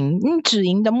止盈。止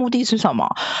盈的目的是什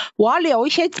么？我要留一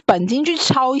些本金去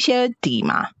抄一些底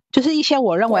嘛。就是一些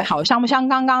我认为好像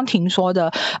刚刚听说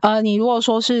的你如果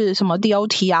说是什么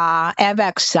DOT 啊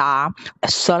AVAX 啊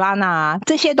Solana 啊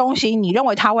这些东西，你认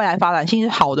为它未来发展性是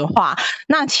好的话，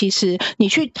那其实你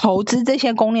去投资这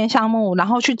些公链项目，然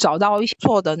后去找到一些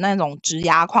做的那种质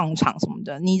押矿场什么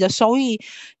的，你的收益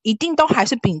一定都还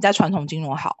是比你在传统金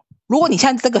融好。如果你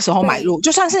现在这个时候买入，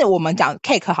就算是我们讲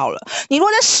cake 好了，你如果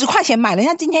在10块钱买，人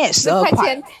家今天也12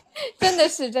块，真的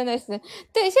是对。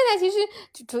现在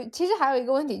其实还有一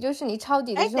个问题，就是你抄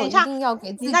底的时候一定要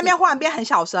给自己。你那边忽然变很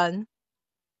小声，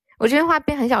我这边话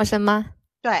变很小声吗？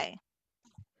对，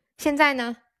现在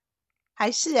呢？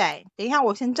还是等一下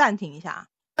我先暂停一下。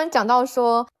刚讲到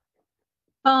说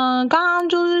刚刚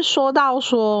就是说到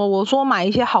说，我说买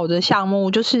一些好的项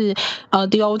目，就是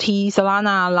DOT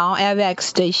Solana 然后 AVAX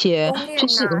这些，就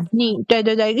是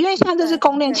对，因为像这是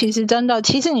公链，其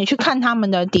实你去看他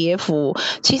们的跌幅，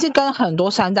其实跟很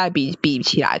多山寨比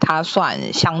起来，它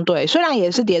算相对，虽然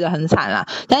也是跌得很惨啦，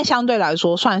但相对来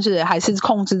说算是还是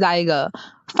控制在一个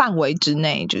范围之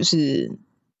内，就是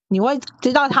你会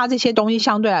知道它这些东西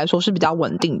相对来说是比较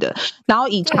稳定的，然后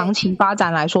以长期发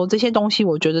展来说，这些东西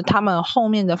我觉得他们后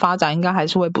面的发展应该还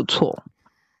是会不错。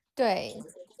对，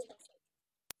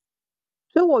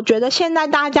所以我觉得现在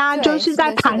大家就是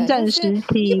在盘整时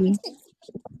期。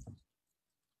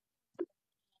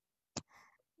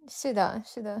是的，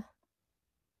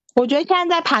我觉得现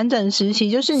在在盘整时期，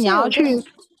就是你要去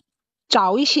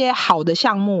找一些好的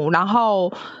项目，然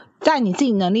后在你自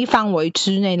己能力范围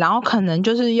之内，然后可能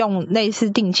就是用类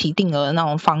似定期定额的那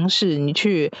种方式，你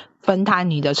去分摊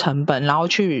你的成本，然后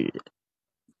去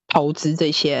投资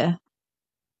这些。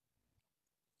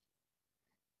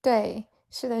对，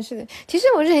是的。其实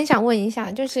我是很想问一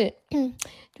下，就是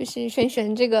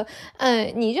璇这个，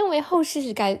你认为后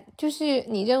市就是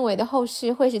你认为的后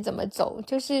市会是怎么走？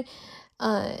就是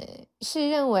是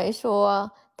认为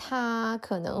说它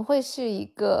可能会是一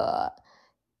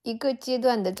个阶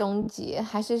段的终结，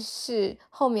还是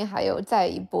后面还有再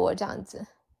一波这样子？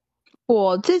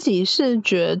我自己是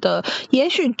觉得也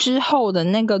许之后的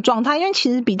那个状态，因为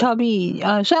其实比特币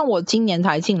虽然我今年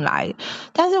才进来，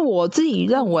但是我自己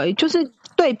认为就是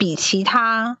对比其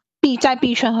他在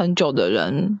币圈很久的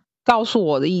人告诉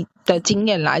我的经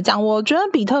验来讲，我觉得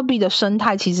比特币的生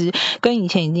态其实跟以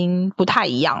前已经不太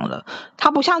一样了。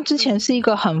它不像之前是一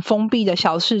个很封闭的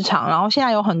小市场，然后现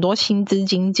在有很多新资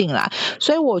金进来，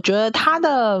所以我觉得它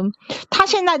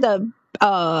现在的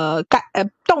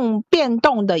变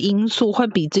动的因素会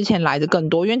比之前来的更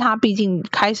多，因为它毕竟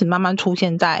开始慢慢出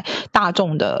现在大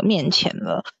众的面前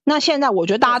了。那现在我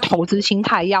觉得大家投资心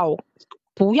态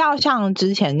不要像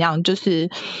之前那样，就是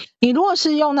你如果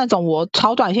是用那种我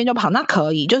炒短线就跑，那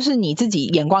可以，就是你自己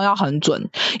眼光要很准。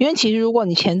因为其实如果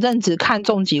你前阵子看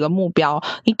中几个目标，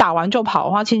你打完就跑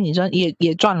的话，其实你真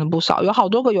也赚了不少，有好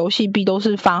多个游戏币都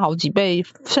是翻好几倍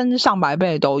甚至上百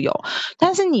倍都有。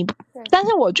但是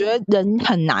我觉得人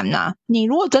很难啊，你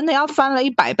如果真的要翻了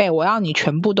100倍，我要你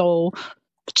全部都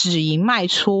止盈卖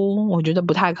出，我觉得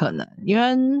不太可能，因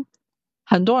为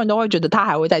很多人都会觉得它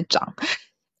还会再涨。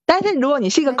但是如果你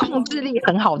是一个控制力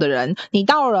很好的人，你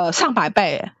到了上百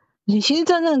倍，你其实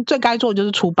真正最该做的就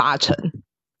是出80%。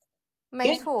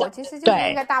没错，其实就是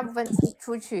应该大部分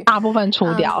出去，大部分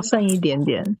出掉，剩一点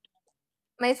点。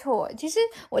没错，其实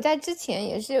我在之前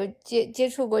也是有接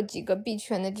触过几个币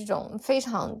圈的这种非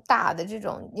常大的这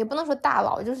种，也不能说大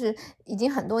佬，就是已经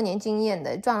很多年经验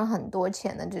的，赚了很多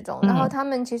钱的这种。然后他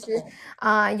们其实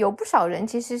有不少人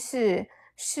其实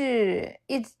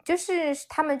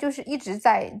他们就是一直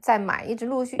在买，一直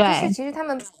陆续，就是其实他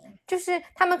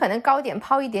们可能高点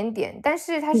抛一点点，但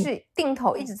是他是定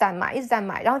投一直在买，一直在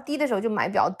买，然后低的时候就买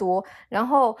比较多，然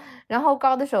后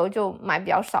高的时候就买比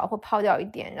较少或抛掉一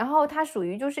点，然后他属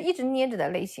于就是一直捏着的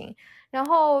类型。然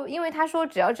后因为他说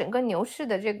只要整个牛市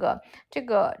的这个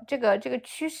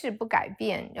趋势不改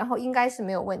变，然后应该是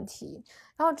没有问题。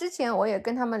然后之前我也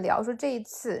跟他们聊说这一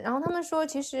次，然后他们说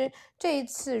其实这一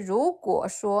次如果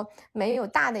说没有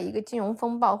大的一个金融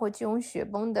风暴或金融雪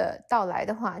崩的到来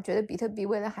的话，觉得比特币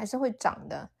未来还是会涨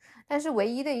的。但是唯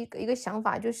一的一个想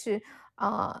法就是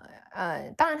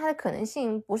当然它的可能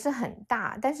性不是很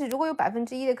大，但是如果有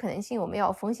1%的可能性，我们要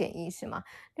有风险意识嘛。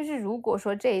就是如果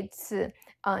说这一次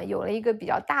有了一个比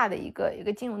较大的一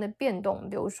个金融的变动，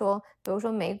比如说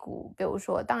美股，比如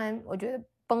说当然我觉得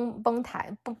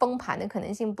崩盘的可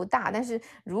能性不大，但是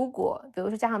如果比如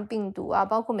说加上病毒啊，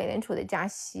包括美联储的加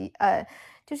息，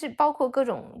就是包括各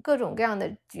种各样的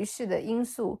局势的因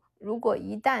素，如果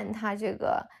一旦它这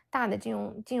个大的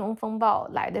金融风暴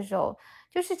来的时候，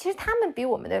就是其实他们比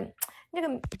我们的那个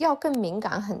要更敏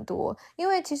感很多。因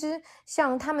为其实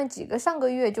像他们几个上个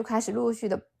月就开始陆续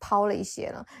的抛了一些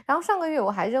了，然后上个月我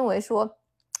还认为说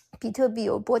比特币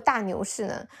有波大牛市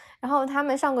呢，然后他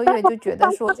们上个月就觉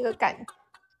得说这个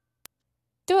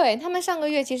对，他们上个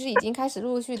月其实已经开始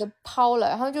陆续的抛了，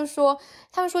然后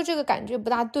他们说这个感觉不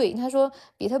大对。他说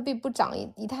比特币不涨，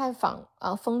以太坊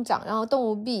疯涨，然后动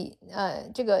物币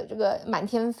这个满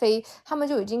天飞，他们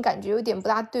就已经感觉有点不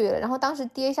大对了。然后当时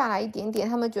跌下来一点点，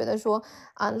他们觉得说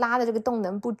拉的这个动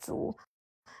能不足。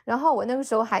然后我那个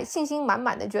时候还信心满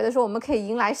满的觉得说我们可以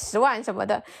迎来10万什么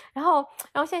的，然后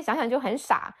现在想想就很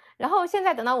傻。然后现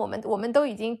在等到我们都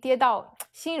已经跌到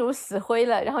心如死灰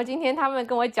了，然后今天他们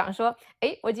跟我讲说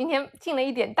我今天进了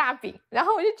一点大饼，然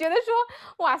后我就觉得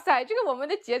说哇塞，这个我们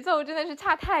的节奏真的是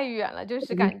差太远了，就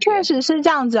是感觉确实是这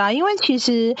样子啊。因为其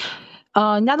实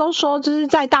人家都说就是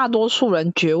在大多数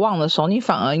人绝望的时候，你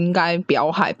反而应该不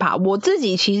要害怕。我自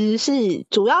己其实是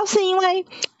主要是因为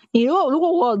你如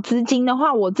果我有资金的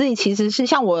话，我自己其实是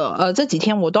像我这几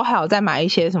天我都还有在买一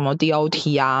些什么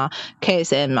DOT 啊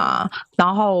KSM 啊，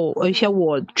然后一些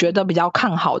我觉得比较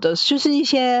看好的，就是一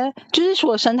些就是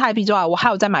除了生态币之外，我还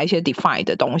有在买一些 DeFi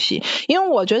的东西。因为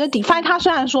我觉得 DeFi 它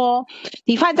虽然说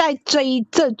DeFi 在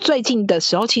最近的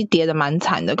时候其实跌得蛮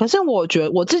惨的，可是我觉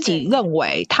得我自己认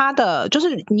为它的就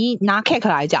是你拿 Cake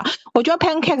来讲，我觉得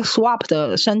Pancake Swap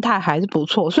的生态还是不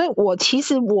错，所以其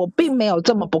实我并没有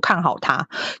这么不看好它。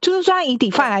就是虽然以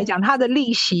DeFi 来讲，它的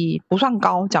利息不算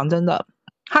高，讲真的，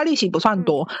它利息不算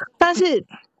多，但是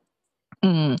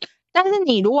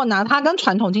你如果拿它跟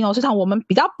传统金融市场我们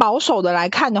比较保守的来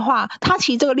看的话，它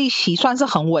其实这个利息算是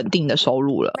很稳定的收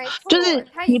入了。就是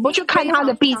你不去看它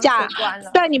的币价，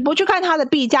对，你不去看它的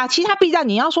币价，其实它币价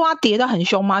你要说它跌得很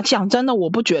凶吗？讲真的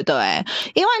我不觉得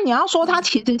因为你要说它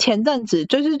其实前阵子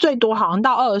就是最多好像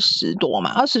到20多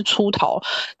嘛，20出头，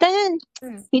但是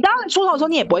你到20出头的时候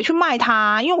你也不会去卖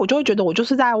它，因为我就会觉得我就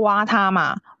是在挖它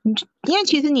嘛。因为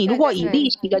其实你如果以利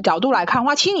息的角度来看的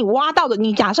话，其实你挖到的，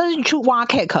你假设是你去挖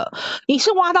Cake， 你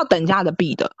是挖到等价的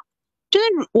币的。就是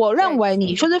我认为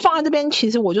你就是放在这边，其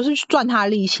实我就是赚它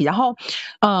利息，然后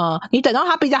你等到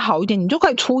它币价好一点，你就可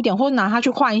以出一点，或者拿它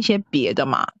去换一些别的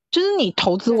嘛。就是你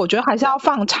投资我觉得还是要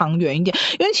放长远一点，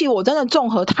因为其实我真的综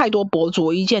合太多博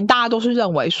主意见，大家都是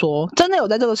认为说真的有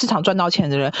在这个市场赚到钱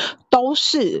的人都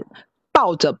是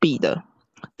抱着币的，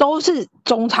都是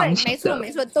中长对，期没错的。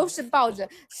没错，都是抱着，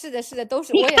是的是的，都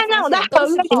是，你我也看那种在发现都合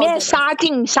约里面是抱着的。杀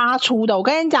进杀出的，我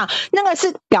跟你讲，那个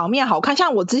是表面好看。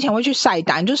像我之前会去晒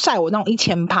单，就晒我那种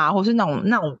1000%或是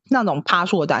那种趴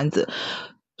数的单子，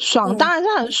爽当然是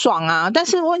很爽啊。但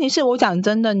是问题是我讲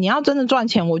真的，你要真的赚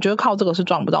钱，我觉得靠这个是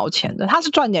赚不到钱的。他是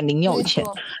赚点零用钱。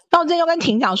到这又跟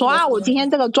婷讲说啊，我今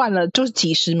天这个赚了就是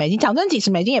几十美金，讲真几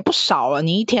十美金也不少了，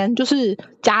你一天就是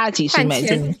加了几十美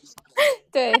金，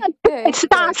对可以吃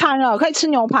大餐了，可以吃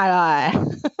牛排了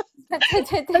对，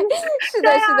是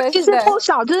的是的，其实不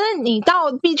少。就是你到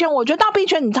币圈，我觉得到币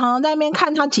圈，你常常在那边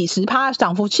看它几10%的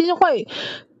涨幅，其实会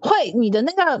你的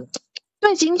那个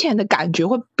对金钱的感觉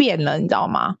会变了，你知道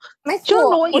吗？没错，就是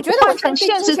如果你换成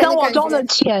现实生活中的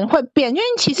钱会变，因为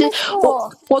其实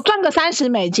我赚个30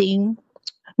美金。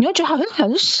你会觉得好像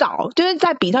很少，就是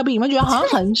在比特币里面觉得好像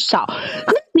很少。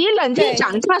可是你冷静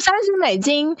讲一下，30美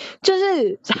金就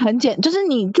是就是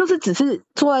你就是只是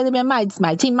坐在那边买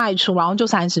进卖出，然后就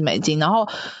30美金，然后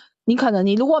你可能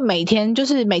你如果每天多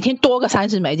个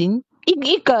30美金，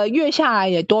一个月下来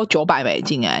也多900美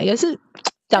金也是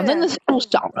讲真的是不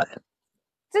少了。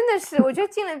真的是，我觉得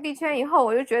进了币圈以后，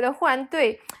我就觉得忽然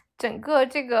对整个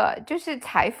这个就是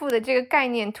财富的这个概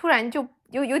念突然就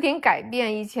有点改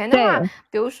变。以前的话，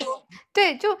比如说，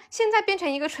对，就现在变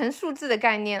成一个纯数字的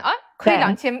概念啊，亏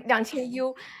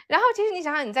2000U。然后其实你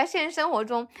想想，你在现实生活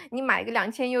中，你买个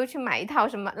2000U去买一套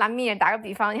什么拉米尔，打个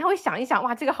比方，你还会想一想，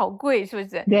哇，这个好贵，是不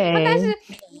是？对。但是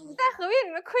你在合约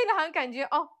里面亏了，好像感觉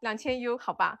2000U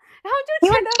好吧，然后就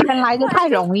因为钱来的太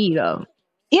容易了，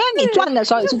因为你赚的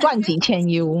时候也是赚几千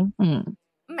U。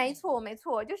没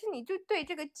错，就是你就对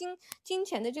这个金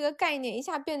钱的这个概念一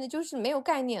下变得就是没有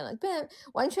概念了，变得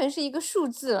完全是一个数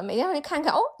字了。每天会看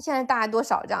看现在大概多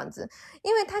少这样子，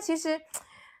因为它其实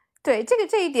对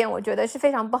这一点我觉得是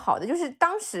非常不好的。就是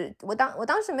当时我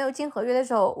当时没有进合约的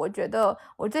时候，我觉得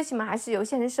我最起码还是有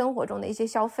现实生活中的一些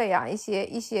消费啊，一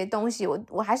些东西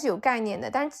我还是有概念的。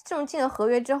但是这种进了合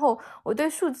约之后，我对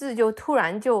数字就突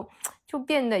然就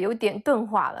变得有点钝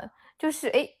化了，就是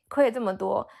亏了这么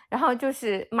多，然后就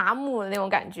是麻木的那种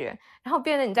感觉，然后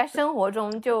变得你在生活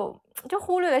中就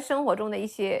忽略了生活中的一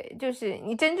些，就是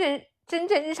你真正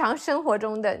日常生活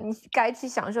中的你该去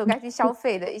享受、该去消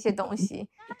费的一些东西。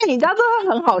你知道这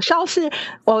个很好笑，是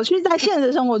我去在现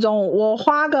实生活中，我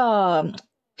花个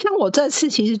像我这次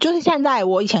其实就是现在，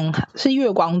我以前是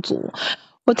月光族。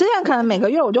我之前可能每个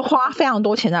月我就花非常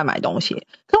多钱在买东西，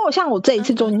可我像我这一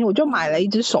次做进去，我就买了一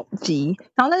只手机，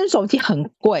然后那只手机很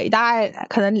贵，大概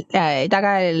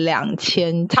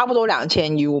2000，差不多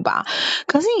2000U 吧。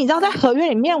可是你知道在合约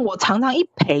里面，我常常一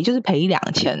赔就是赔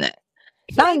1-2000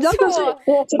然后你知道就是我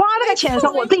花那个钱的时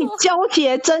候，我自己纠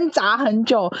结挣扎很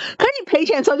久，可是你赔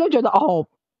钱的时候就觉得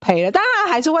赔了，当然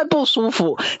还是会不舒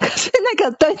服，可是那个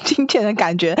对金钱的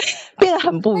感觉变得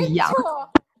很不一样。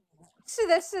是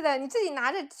的，你自己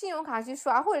拿着信用卡去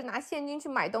刷，或者拿现金去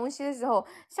买东西的时候，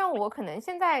像我可能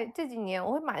现在这几年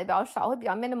我会买的比较少，会比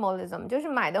较 minimalism， 就是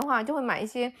买的话就会买一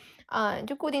些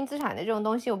就固定资产的这种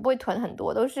东西，我不会囤很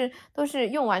多，都是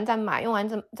用完再买，用完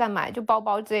再买，就包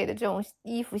包之类的这种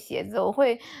衣服鞋子，我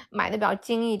会买的比较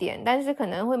精一点，但是可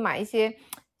能会买一些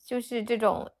就是这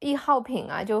种易耗品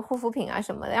啊，就护肤品啊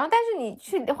什么的。然后但是你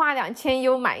去花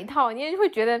2000U 买一套，你也会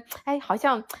觉得好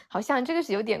像这个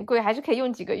是有点贵，还是可以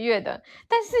用几个月的。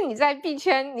但是你在币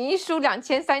圈，你一输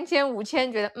2000、3000、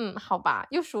5000，觉得好吧，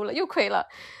又输了，又亏了。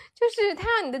就是它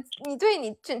让你对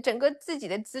你整个自己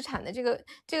的资产的这个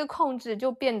控制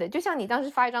就变得，就像你当时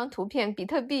发一张图片，比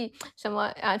特币什么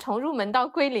从入门到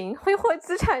归零，挥霍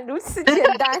资产如此简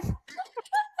单。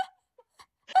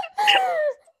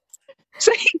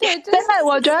所以真的，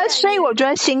我觉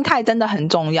得心态真的很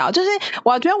重要。就是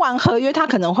我觉得玩合约，它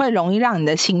可能会容易让你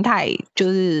的心态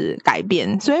就是改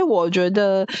变。所以我觉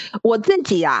得我自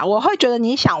己我会觉得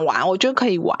你想玩，我觉得可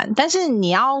以玩，但是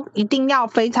你一定要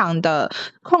非常的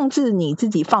控制你自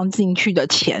己放进去的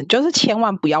钱，就是千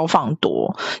万不要放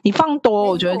多。你放多，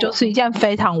我觉得就是一件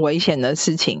非常危险的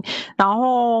事情。然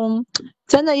后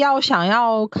真的想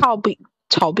要靠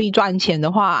炒币赚钱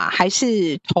的话，还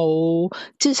是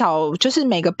至少就是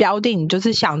每个标的，你就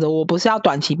是想着我不是要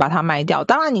短期把它卖掉。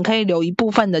当然你可以留一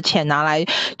部分的钱拿来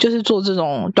就是做这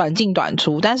种短进短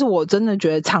出，但是我真的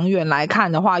觉得长远来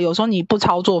看的话，有时候你不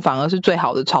操作反而是最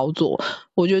好的操作。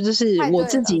我觉得这是我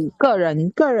自己个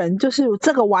人就是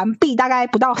这个完币大概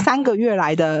不到3个月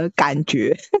来的感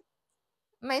觉。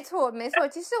没错，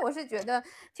其实我是觉得，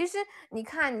其实你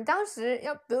看你当时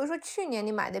比如说去年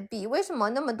你买的币，为什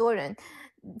么那么多人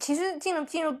其实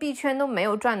进入币圈都没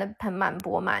有赚的盆满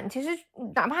钵满。其实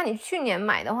哪怕你去年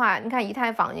买的话，你看以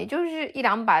太坊也就是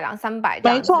100-200、200-300这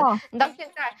样子，你到现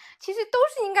在其实都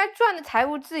是应该赚的财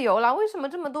务自由了。为什么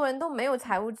这么多人都没有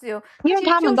财务自由？因为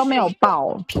他们都没有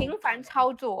报频繁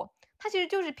操作，它其实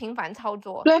就是频繁操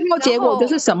作，最后结果就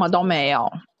是什么都没有。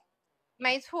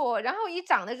没错，然后一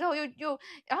涨了之后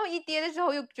然后一跌的时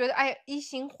候又觉得哎一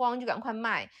心慌就赶快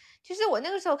卖。其实我那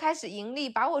个时候开始盈利，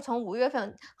把我从5月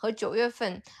份和9月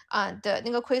份的那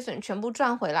个亏损全部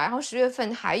赚回来，然后10月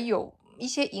份还有一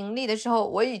些盈利的时候，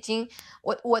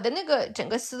我的那个整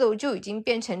个思路就已经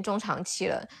变成中长期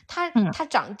了。它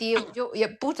涨跌我就也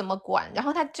不怎么管，然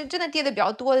后它真的跌的比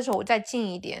较多的时候我再进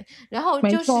一点，然后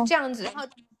就是这样子。然后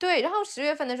对，然后10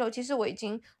月份的时候其实我已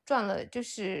经赚了就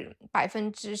是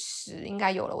10%应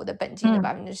该有了，我的本金的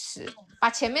10%，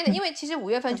把前面的因为其实5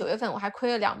月份9月份我还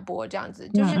亏了2波这样子，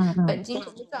就是本金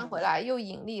全部赚回来又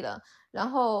盈利了。然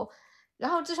后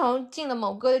自从进了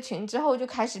某哥的群之后就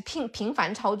开始频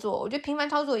繁操作。我觉得频繁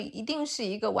操作一定是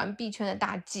一个玩币圈的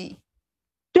大忌。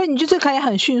对，你就是可以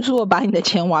很迅速的把你的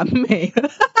钱玩没了。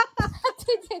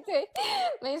对，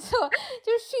没错，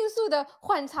就是迅速的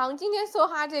换仓，今天梭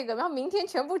哈这个，然后明天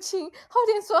全部清，后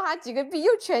天梭哈几个币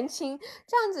又全清，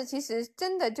这样子其实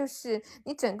真的就是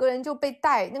你整个人就被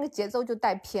那个节奏就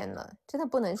带偏了，真的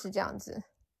不能是这样子。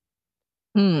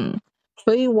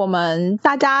所以我们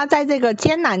大家在这个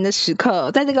艰难的时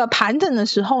刻，在这个盘整的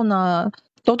时候呢，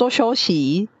多多休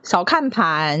息，少看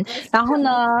盘，然后呢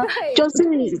就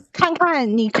是看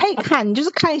看，你可以看，你就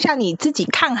是看一下你自己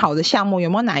看好的项目有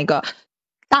没有哪一个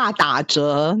大打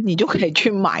折，你就可以去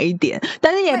买一点，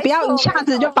但是也不要一下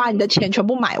子就把你的钱全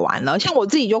部买完了。像我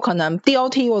自己就可能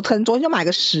DOT 我可能昨天就买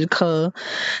个10颗。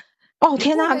哦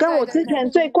天哪，跟我之前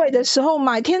最贵的时候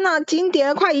买，天哪，金跌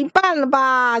了快一半了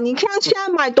吧？你看现在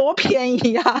买多便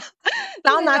宜啊！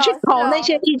然后拿去投那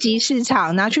些一级市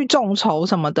场，拿去众筹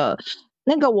什么的，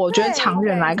那个我觉得长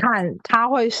远来看，它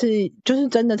会是就是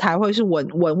真的才会是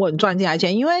稳赚进来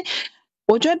钱。因为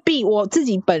我觉得我自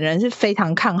己本人是非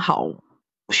常看好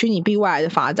虚拟币未来的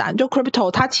发展，就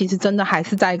crypto 它其实真的还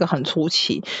是在一个很初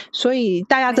期，所以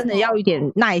大家真的要一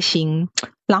点耐心，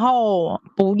然后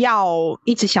不要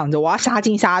一直想着我要杀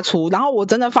进杀出。然后我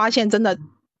真的发现，真的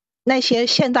那些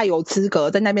现在有资格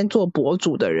在那边做博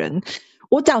主的人，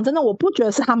我讲真的，我不觉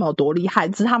得是他们有多厉害，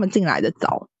只是他们进来的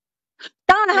早。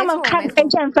当然他们看 K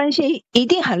线分析一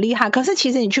定很厉害，可是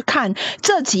其实你去看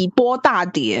这几波大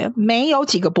跌，没有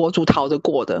几个博主逃得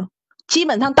过的，基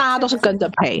本上大家都是跟着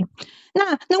赔。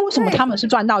那为什么他们是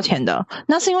赚到钱的？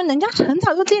那是因为人家很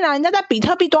早就进来，人家在比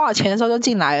特币多少钱的时候就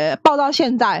进来了，报到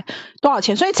现在多少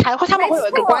钱，所以他们会有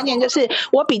一个观念，就是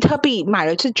我比特币买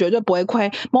了是绝对不会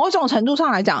亏。某种程度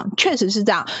上来讲确实是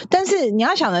这样，但是你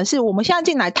要想的是，我们现在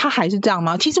进来它还是这样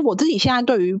吗？其实我自己现在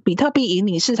对于比特币引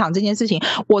领市场这件事情，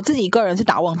我自己个人是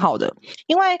打问号的。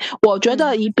因为我觉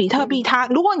得以比特币它，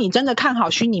如果你真的看好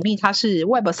虚拟币它是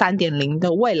Web 3.0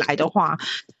 的未来的话，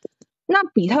那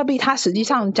比特币它实际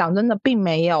上讲真的并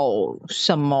没有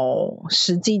什么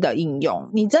实际的应用，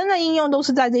你真的应用都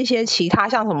是在这些其他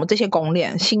像什么这些公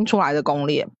链新出来的公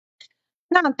链。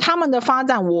那他们的发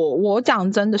展我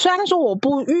讲真的，虽然说我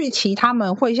不预期他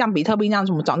们会像比特币那样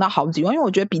怎么涨到好几万，因为我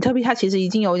觉得比特币它其实已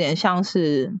经有点像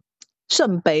是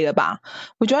圣杯了吧，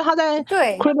我觉得它在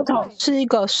crypto 是一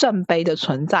个圣杯的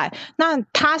存在。那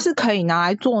它是可以拿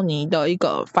来做你的一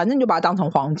个，反正你就把它当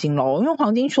成黄金咯，因为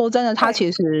黄金说真的它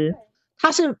其实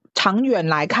它是长远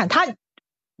来看，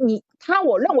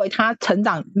我认为它成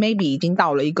长 maybe 已经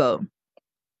到了一个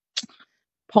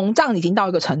膨胀，已经到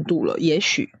一个程度了，也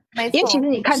许因为其实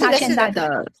你看它现在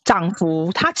的涨幅，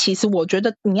它其实我觉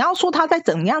得你要说它在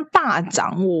怎样大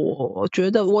涨，我觉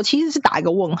得我其实是打一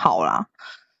个问号啦。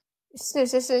是，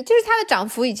就是它的涨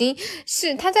幅已经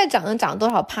是它在涨多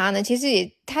少%呢？其实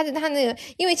也它那个，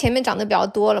因为前面涨得比较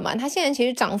多了嘛，它现在其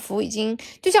实涨幅已经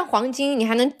就像黄金，你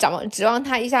还能指望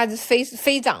它一下子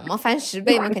飞涨吗？翻10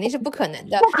倍吗？肯定是不可能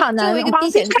的，不可能。作为一个避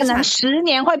险资产，可能10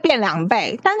年会变2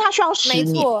倍，但是它需要10年。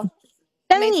没错。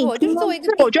但是你就是作为一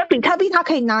个，我觉得比特币它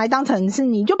可以拿来当成是，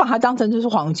你就把它当成就是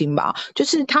黄金吧，就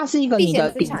是它是一个你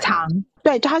的底仓，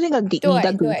对，它是一个你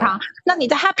的底仓。那你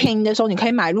在它便宜的时候，你可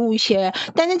以买入一些，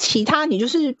但是其他你就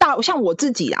是像我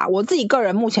自己我自己个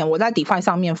人目前我在 DeFi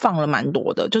上面放了蛮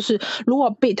多的，就是如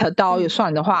果 Bit 到也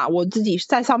算的话，我自己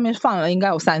在上面放了应该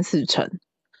有3-4成。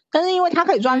但是因为它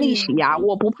可以赚利息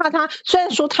我不怕它。虽然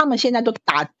说他们现在都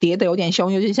跌的有点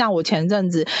凶，尤其像我前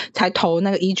阵子才投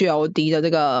那个 EGLD 的这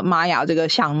个唷这个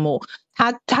项目，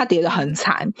它跌得很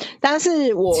惨，但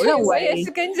是我认为我也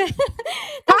是跟着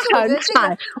它很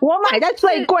惨。我买在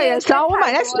最贵的时候，我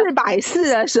买在440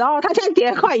的时候，它现在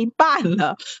跌快一半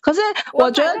了。可是我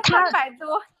觉得它300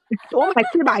多。我买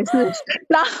440，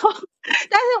然后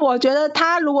但是我觉得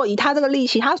他如果以他这个利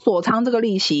息，他锁仓这个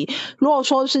利息，如果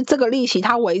说是这个利息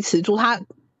他维持住他。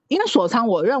因为锁仓，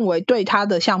我认为对他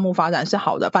的项目发展是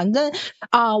好的。反正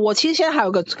我其实现在还有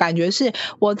个感觉是，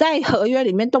我在合约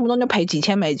里面动不动就赔几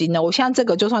千美金的。我现在这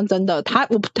个就算真的，他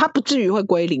不至于会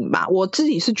归零吧？我自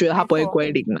己是觉得他不会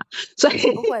归零啦，所以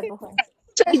不会，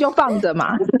所以就放着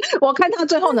嘛。我看他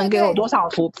最后能给我多少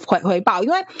回报，因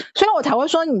为所以我才会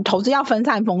说，你投资要分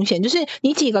散风险，就是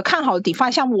你几个看好的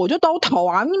DeFi 项目，我就都投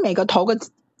啊。你每个投个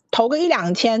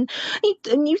1-2千，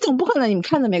你总不可能你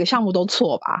看的每个项目都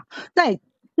错吧？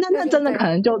那真的可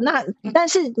能就但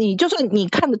是你就算你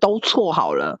看的都错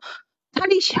好了，它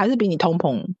利息还是比你通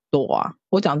膨多啊。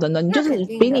我讲真的，你就是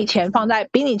比你钱放在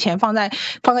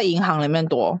银行里面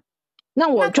多。那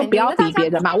我就不要比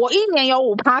别的嘛，我1年有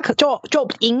5%就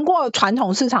赢过传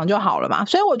统市场就好了嘛。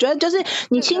所以我觉得就是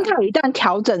你心态一旦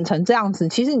调整成这样子，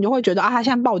其实你就会觉得他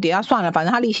现在暴跌，算了，反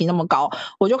正他利息那么高，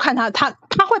我就看他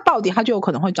会暴跌，他就有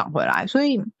可能会涨回来，所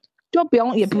以就不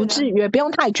用也不至于也不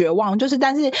用太绝望，就是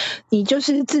但是你就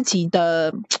是自己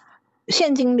的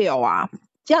现金流啊，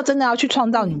真的要去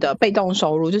创造你的被动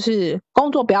收入，就是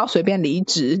工作不要随便离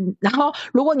职，然后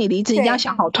如果你离职一定要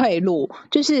想好退路，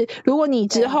就是如果你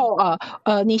之后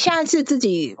你现在是自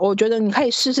己，我觉得你可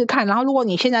以试试看，然后如果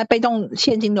你现在被动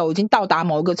现金流已经到达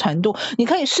某一个程度，你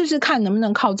可以试试看能不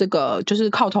能靠这个就是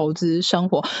靠投资生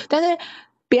活，但是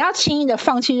不要轻易的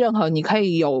放弃任何你可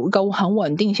以有一个很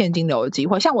稳定现金流的机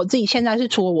会。像我自己现在是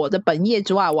除了我的本业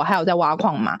之外，我还有在挖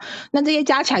矿嘛，那这些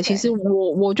加起来其实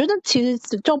我觉得其实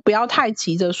就不要太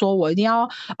急着说我一定要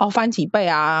翻几倍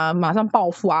啊，马上暴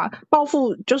富啊，暴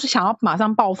富就是想要马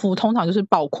上暴富，通常就是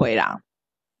暴亏啦。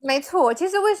没错，其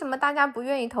实为什么大家不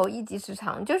愿意投一级市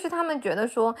场，就是他们觉得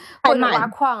说或者挖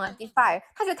矿啊 DeFi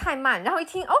它就太慢，然后一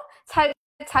听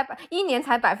才1年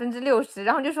才60%，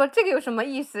然后就说这个有什么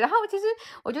意思？然后其实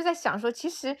我就在想说，其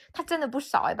实它真的不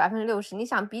少60%。你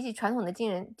想比起传统的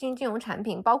金融产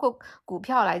品，包括股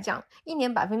票来讲，1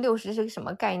年60%是个什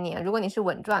么概念？如果你是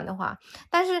稳赚的话，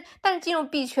但是进入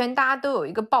币圈，大家都有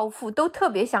一个暴富，都特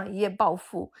别想一夜暴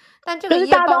富，但这个一夜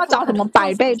暴富就是大家都要找什么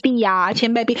100倍币啊、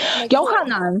1000倍币，有可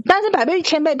能，但是100倍、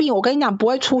1000倍币，我跟你讲不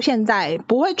会出现在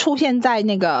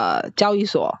那个交易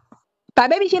所。100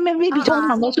倍币、1000倍币通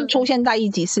常都是出现在一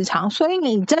级市场，所以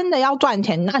你真的要赚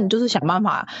钱，那你就是想办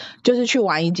法，就是去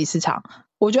玩一级市场。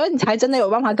我觉得你才真的有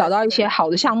办法找到一些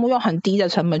好的项目，用很低的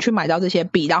成本去买到这些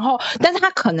币，然后但是它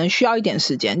可能需要一点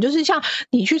时间，就是像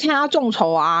你去参加众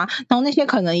筹啊，然后那些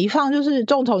可能一放就是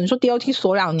众筹，你说 DOT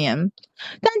锁2年，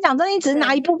但讲真的，你只是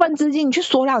拿一部分资金，你去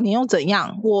锁2年又怎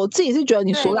样？我自己是觉得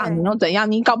你锁2年又怎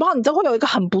样？你搞不好你这会有一个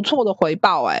很不错的回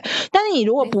报但是你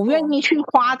如果不愿意去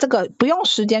花这个，不用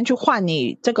时间去换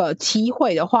你这个机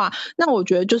会的话，那我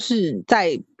觉得就是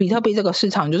在比特币这个市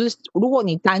场，就是如果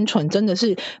你单纯真的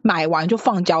是买完就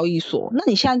放交易所，那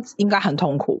你现在应该很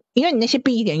痛苦，因为你那些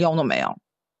币一点用都没有。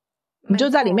你就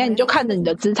在里面，你就看着你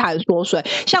的资产缩水。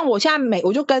像我现在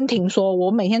我就跟婷说，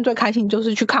我每天最开心就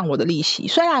是去看我的利息。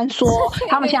虽然说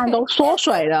他们现在都缩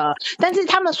水了，但是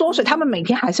他们缩水，他们每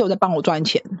天还是有在帮我赚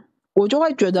钱，我就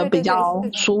会觉得比较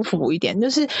舒服一点。就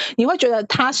是你会觉得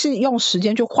他是用时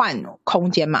间去换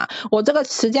空间嘛，我这个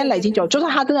时间累积久，就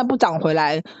算他真的不涨回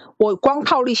来，我光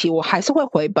靠利息我还是会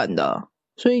回本的。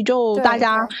所以就大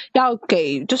家要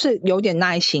给就是有点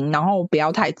耐心，然后不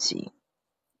要太急。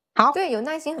好，对，有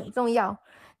耐心很重要，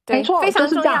对，没错，非常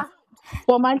重要。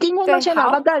我们今天就先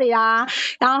聊到这里啦，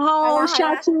然后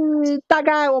下次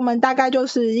我们大概就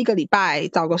是1个礼拜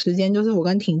找个时间，就是我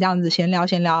跟婷这样子闲聊。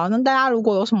那大家如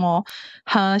果有什么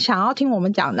想要听我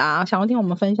们讲的啊，想要听我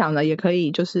们分享的，也可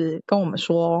以就是跟我们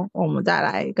说，我们再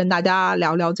来跟大家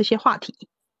聊聊这些话题。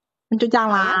那就这样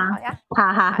啦，好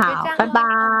呀，好，拜拜，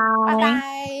拜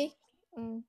拜。